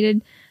that they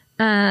needed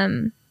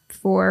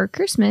for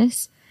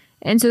Christmas.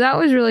 And so that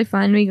was really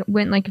fun. We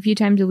went like a few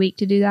times a week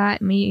to do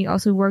that. And we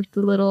also worked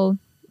the little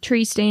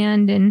tree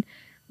stand, and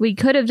we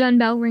could have done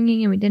bell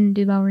ringing and we didn't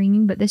do bell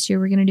ringing, but this year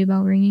we're going to do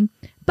bell ringing.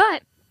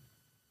 But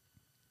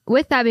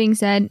with that being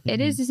said, it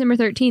is December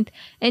 13th,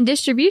 and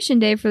distribution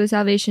day for the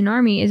Salvation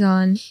Army is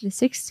on the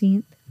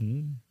 16th.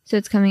 So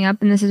it's coming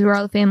up, and this is where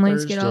all the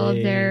families get all of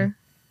Thursday. their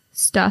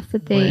stuff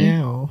that they,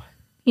 Wow.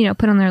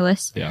 put on their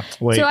list. Yeah.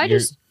 Wait, So I you're,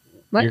 just-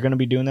 what? you're going to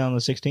be doing that on the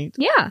 16th?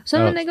 Yeah, so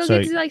I'm Oh, gonna go so-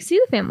 get to like see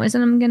the families,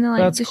 and I'm gonna like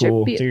That's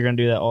cool. distribute. So you're going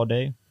to do that all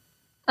day?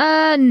 No,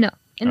 in the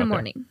Okay.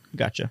 morning.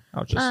 Gotcha.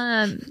 I'll just.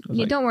 Yeah,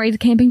 like- don't worry, the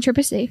camping trip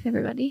is safe,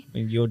 everybody.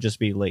 You'll just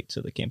be late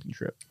to the camping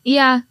trip.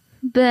 Yeah,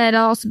 but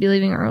I'll also be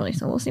leaving early,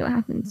 so we'll see what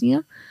happens,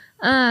 you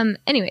know?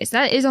 Anyways,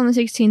 that is on the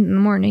 16th in the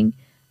morning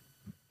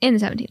and the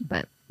 17th,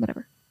 but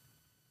whatever.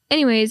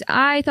 Anyways,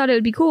 I thought it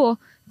would be cool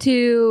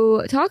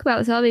to talk about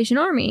the Salvation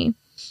Army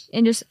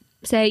and just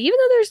say, even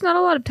though there's not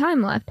a lot of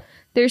time left,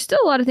 there's still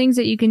a lot of things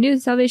that you can do with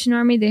the Salvation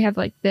Army. They have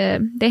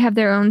they have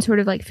their own sort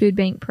of like food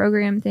bank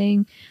program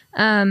thing.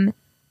 And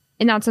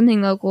that's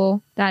something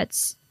local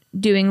that's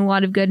doing a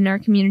lot of good in our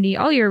community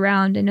all year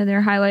round. I know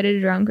they're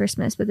highlighted around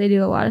Christmas, but they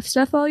do a lot of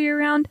stuff all year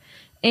round.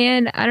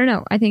 And I don't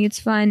know, I think it's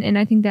fun, and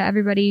I think that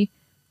everybody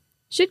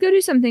should go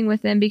do something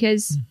with them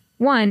because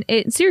one,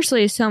 it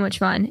seriously is so much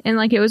fun. And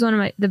like, it was one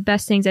of the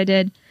best things I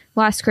did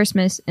last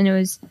Christmas, and it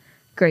was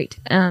great.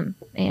 And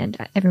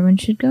everyone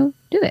should go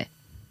do it.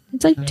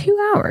 It's like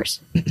 2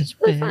 hours. It's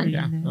really fun.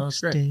 Yeah, that was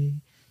great.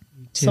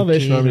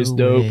 Salvation Army is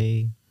dope.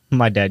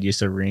 My dad used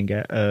to ring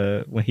at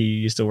when he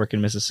used to work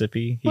in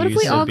Mississippi. He What if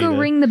used we to all be go the-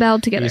 ring the bell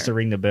He together? used to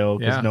ring the bell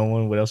because Yeah. no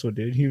one what else would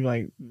do. He was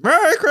like,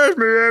 "Merry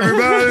Christmas,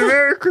 everybody!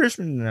 Merry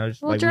Christmas!" And I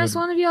was We'll like, dress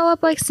one of y'all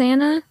up like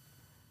Santa.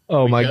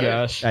 Oh my could.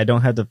 gosh. I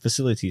don't have the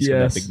facilities for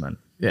Yes. that big man.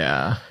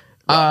 Yeah.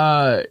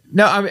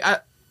 No, I mean,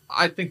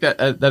 I think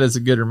that that is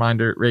a good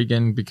reminder,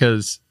 Reagan,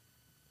 because,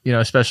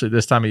 especially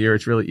this time of year,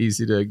 it's really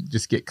easy to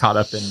just get caught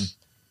up in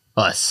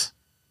us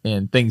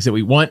and things that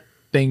we want,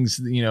 things,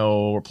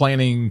 we're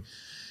planning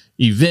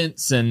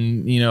events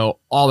and,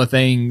 all the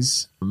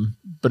things.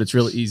 But it's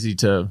really easy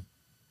to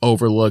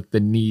overlook the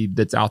need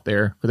that's out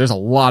there. But there's a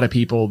lot of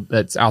people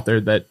that's out there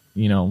that,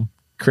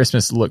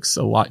 Christmas looks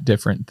a lot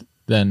different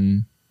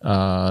than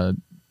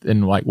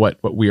like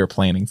what we are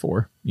planning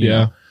for. you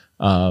Yeah.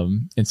 know?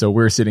 And so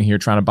we're sitting here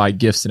trying to buy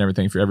gifts and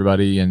everything for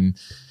everybody, and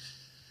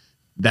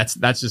that's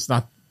just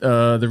not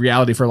the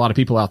reality for a lot of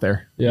people out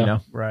there. Yeah.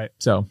 Right.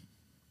 So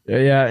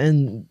Yeah,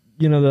 and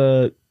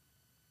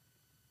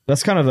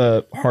that's kind of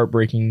a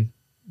heartbreaking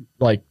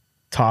like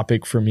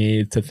topic for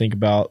me to think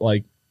about,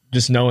 like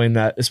just knowing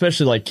that,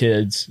 especially like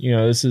kids, you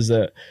know, this is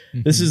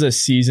a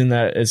season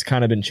that has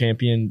kind of been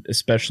championed,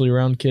 especially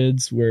around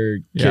kids, where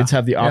kids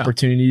have the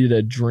opportunity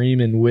to dream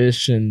and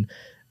wish and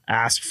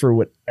ask for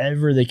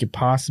whatever they could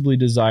possibly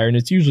desire, and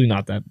it's usually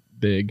not that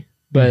big.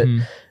 But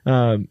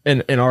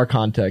in our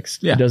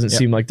context, it doesn't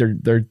seem like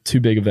they're too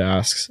big of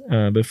asks.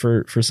 But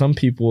for some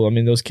people, I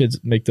mean, those kids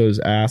make those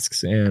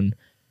asks, and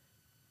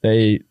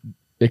they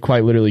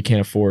quite literally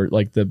can't afford,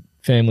 like the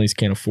families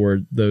can't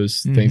afford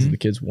those things that the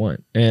kids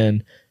want,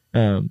 and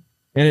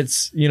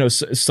it's, you know,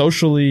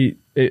 socially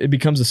it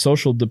becomes a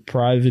social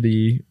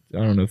depravity. I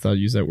don't know if I'll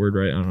use that word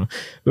right. I don't know,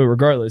 but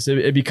regardless,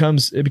 it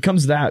becomes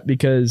that,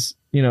 because,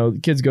 you know,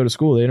 kids go to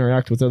school, they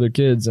interact with other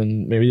kids,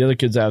 and maybe the other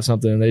kids have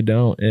something and they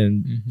don't,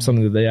 and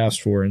something that they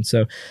asked for. And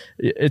so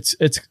it's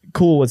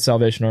cool what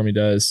Salvation Army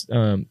does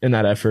in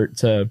that effort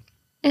to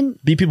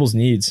be people's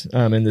needs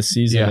in this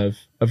season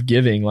of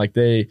giving. Like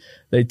they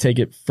take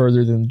it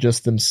further than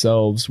just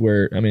themselves,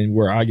 where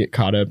I get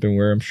caught up, and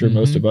where I'm sure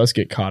most of us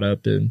get caught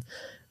up in,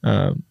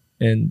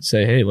 and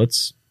say, hey,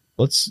 let's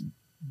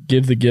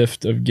give the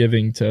gift of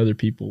giving to other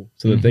people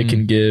so that they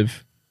can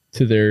give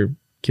to their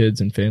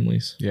kids and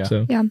families.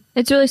 So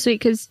it's really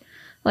sweet, because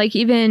like,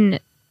 even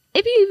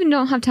if you even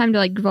don't have time to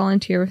like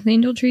volunteer with the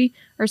Angel Tree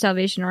or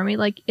Salvation Army,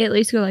 like at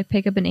least go like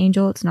pick up an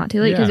angel. It's not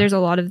too late, because there's a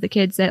lot of the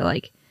kids that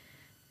like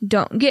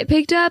don't get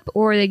picked up,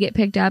 or they get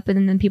picked up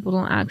and then people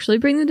don't actually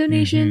bring the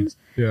donations.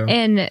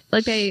 And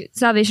like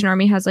Salvation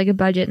Army has like a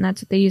budget, and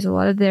that's what they use a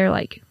lot of their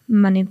like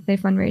money that they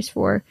fundraise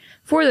for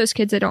those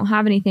kids that don't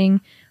have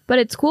anything. But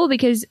it's cool,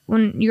 because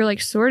when you're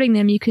like sorting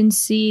them, you can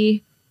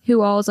see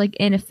who all is like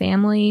in a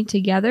family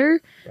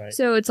together.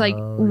 So it's like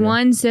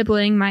one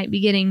sibling might be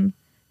getting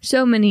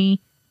so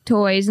many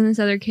toys, and this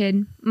other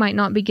kid might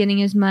not be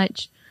getting as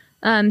much.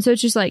 So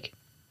it's just like,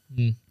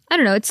 I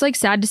don't know, it's like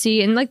sad to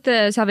see. And like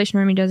the Salvation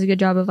Army does a good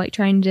job of like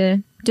trying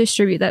to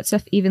distribute that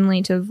stuff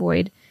evenly to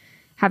avoid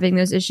having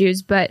those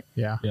issues. But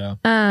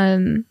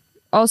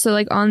also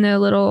like on the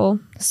little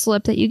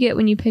slip that you get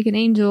when you pick an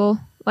angel,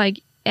 like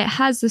it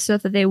has the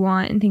stuff that they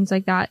want and things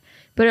like that,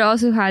 but it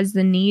also has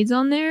the needs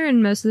on there.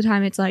 And most of the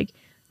time it's like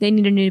they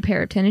need a new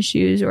pair of tennis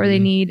shoes, or they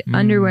need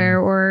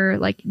underwear, or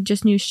like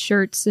just new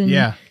shirts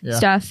and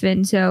stuff.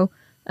 And so,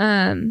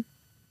 it's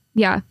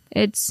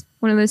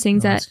one of those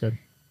things that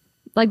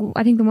like,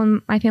 I think the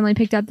one my family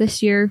picked up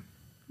this year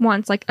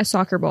wants like a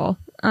soccer ball,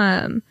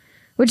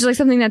 which is like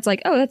something that's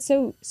like, oh, that's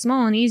so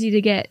small and easy to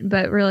get.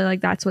 But really,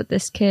 like, that's what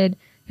this kid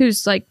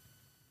who's like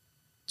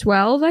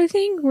 12, I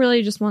think,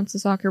 really just wants a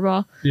soccer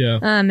ball.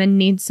 And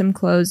needs some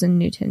clothes and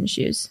new tennis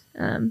shoes.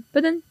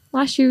 But then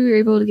last year we were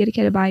able to get a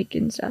kid a bike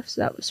and stuff, so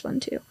that was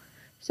fun too.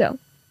 So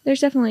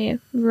there's definitely a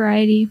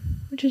variety,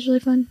 which is really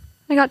fun.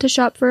 I got to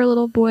shop for a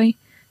little boy,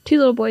 2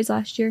 little boys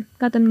last year.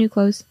 Got them new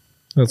clothes.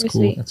 That's cool.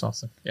 Sweet. That's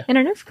awesome. Yeah. And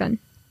a Nerf gun.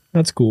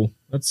 That's cool.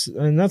 That's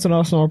an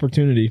awesome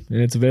opportunity, and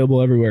it's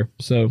available everywhere.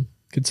 So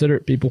consider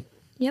it, people.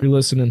 If you're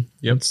listening.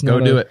 Go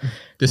do it.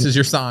 This is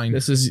your sign.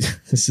 This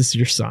is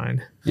your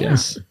sign.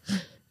 Yes.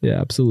 Yeah,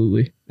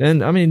 absolutely.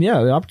 And I mean, the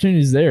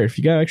opportunity is there. If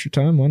you got extra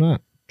time, why not?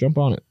 Jump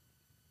on it.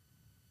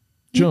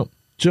 Jump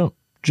on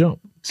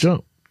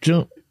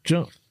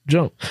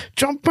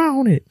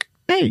it.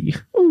 Hey.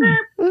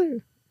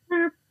 Ooh.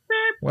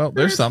 Well,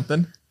 there's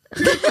something.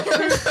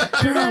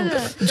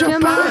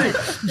 Jump on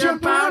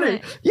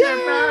it. Yeah.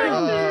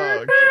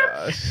 Oh,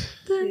 gosh.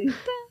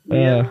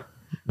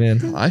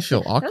 Man, I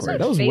feel awkward.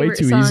 That was way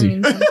too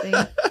easy.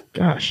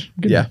 Gosh.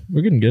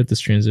 We're getting good at this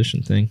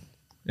transition thing.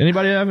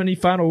 Anybody have any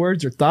final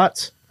words or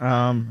thoughts?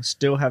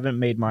 Still haven't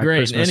made my Great.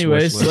 Christmas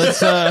Anyways, wish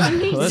list.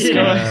 let's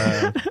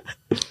go.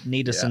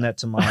 Need to send that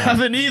to I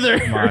haven't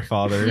either. my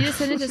father. You just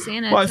send it to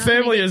Santa. My It's not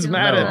gonna family get is to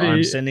mad him. at me.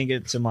 I'm sending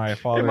it to my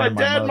father And my and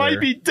my dad mother. might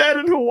be dead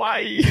in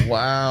Hawaii.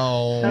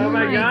 Wow. Oh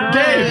my god.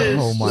 Gabe,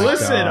 Oh my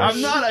listen, gosh.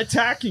 I'm not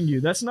attacking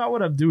you. That's not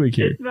what I'm doing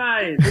here. It's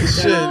fine. We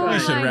should Oh my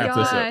wrap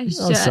this up. gosh.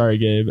 I'm sorry,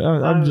 Gabe.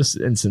 I'm just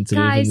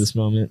insensitive Guys. in this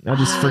moment. I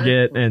just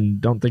forget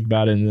and don't think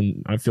about it, and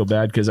then I feel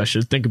bad because I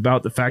should think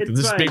about the fact that It's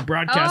this is fine. being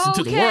broadcasted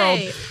to the world.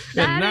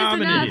 And now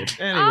I'm an idiot.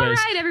 Anyways. All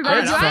right, everybody.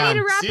 All Do right, I need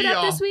to wrap see it up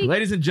y'all. this week?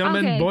 Ladies and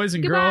gentlemen, Okay. boys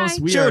and Goodbye.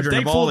 girls, we Children are of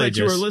thankful all that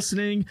you ages. are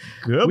listening.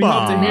 Goodbye. We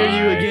hope to hear you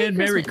Merry again.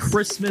 Merry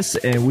Christmas. Christmas,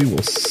 and we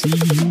will see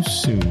you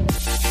soon.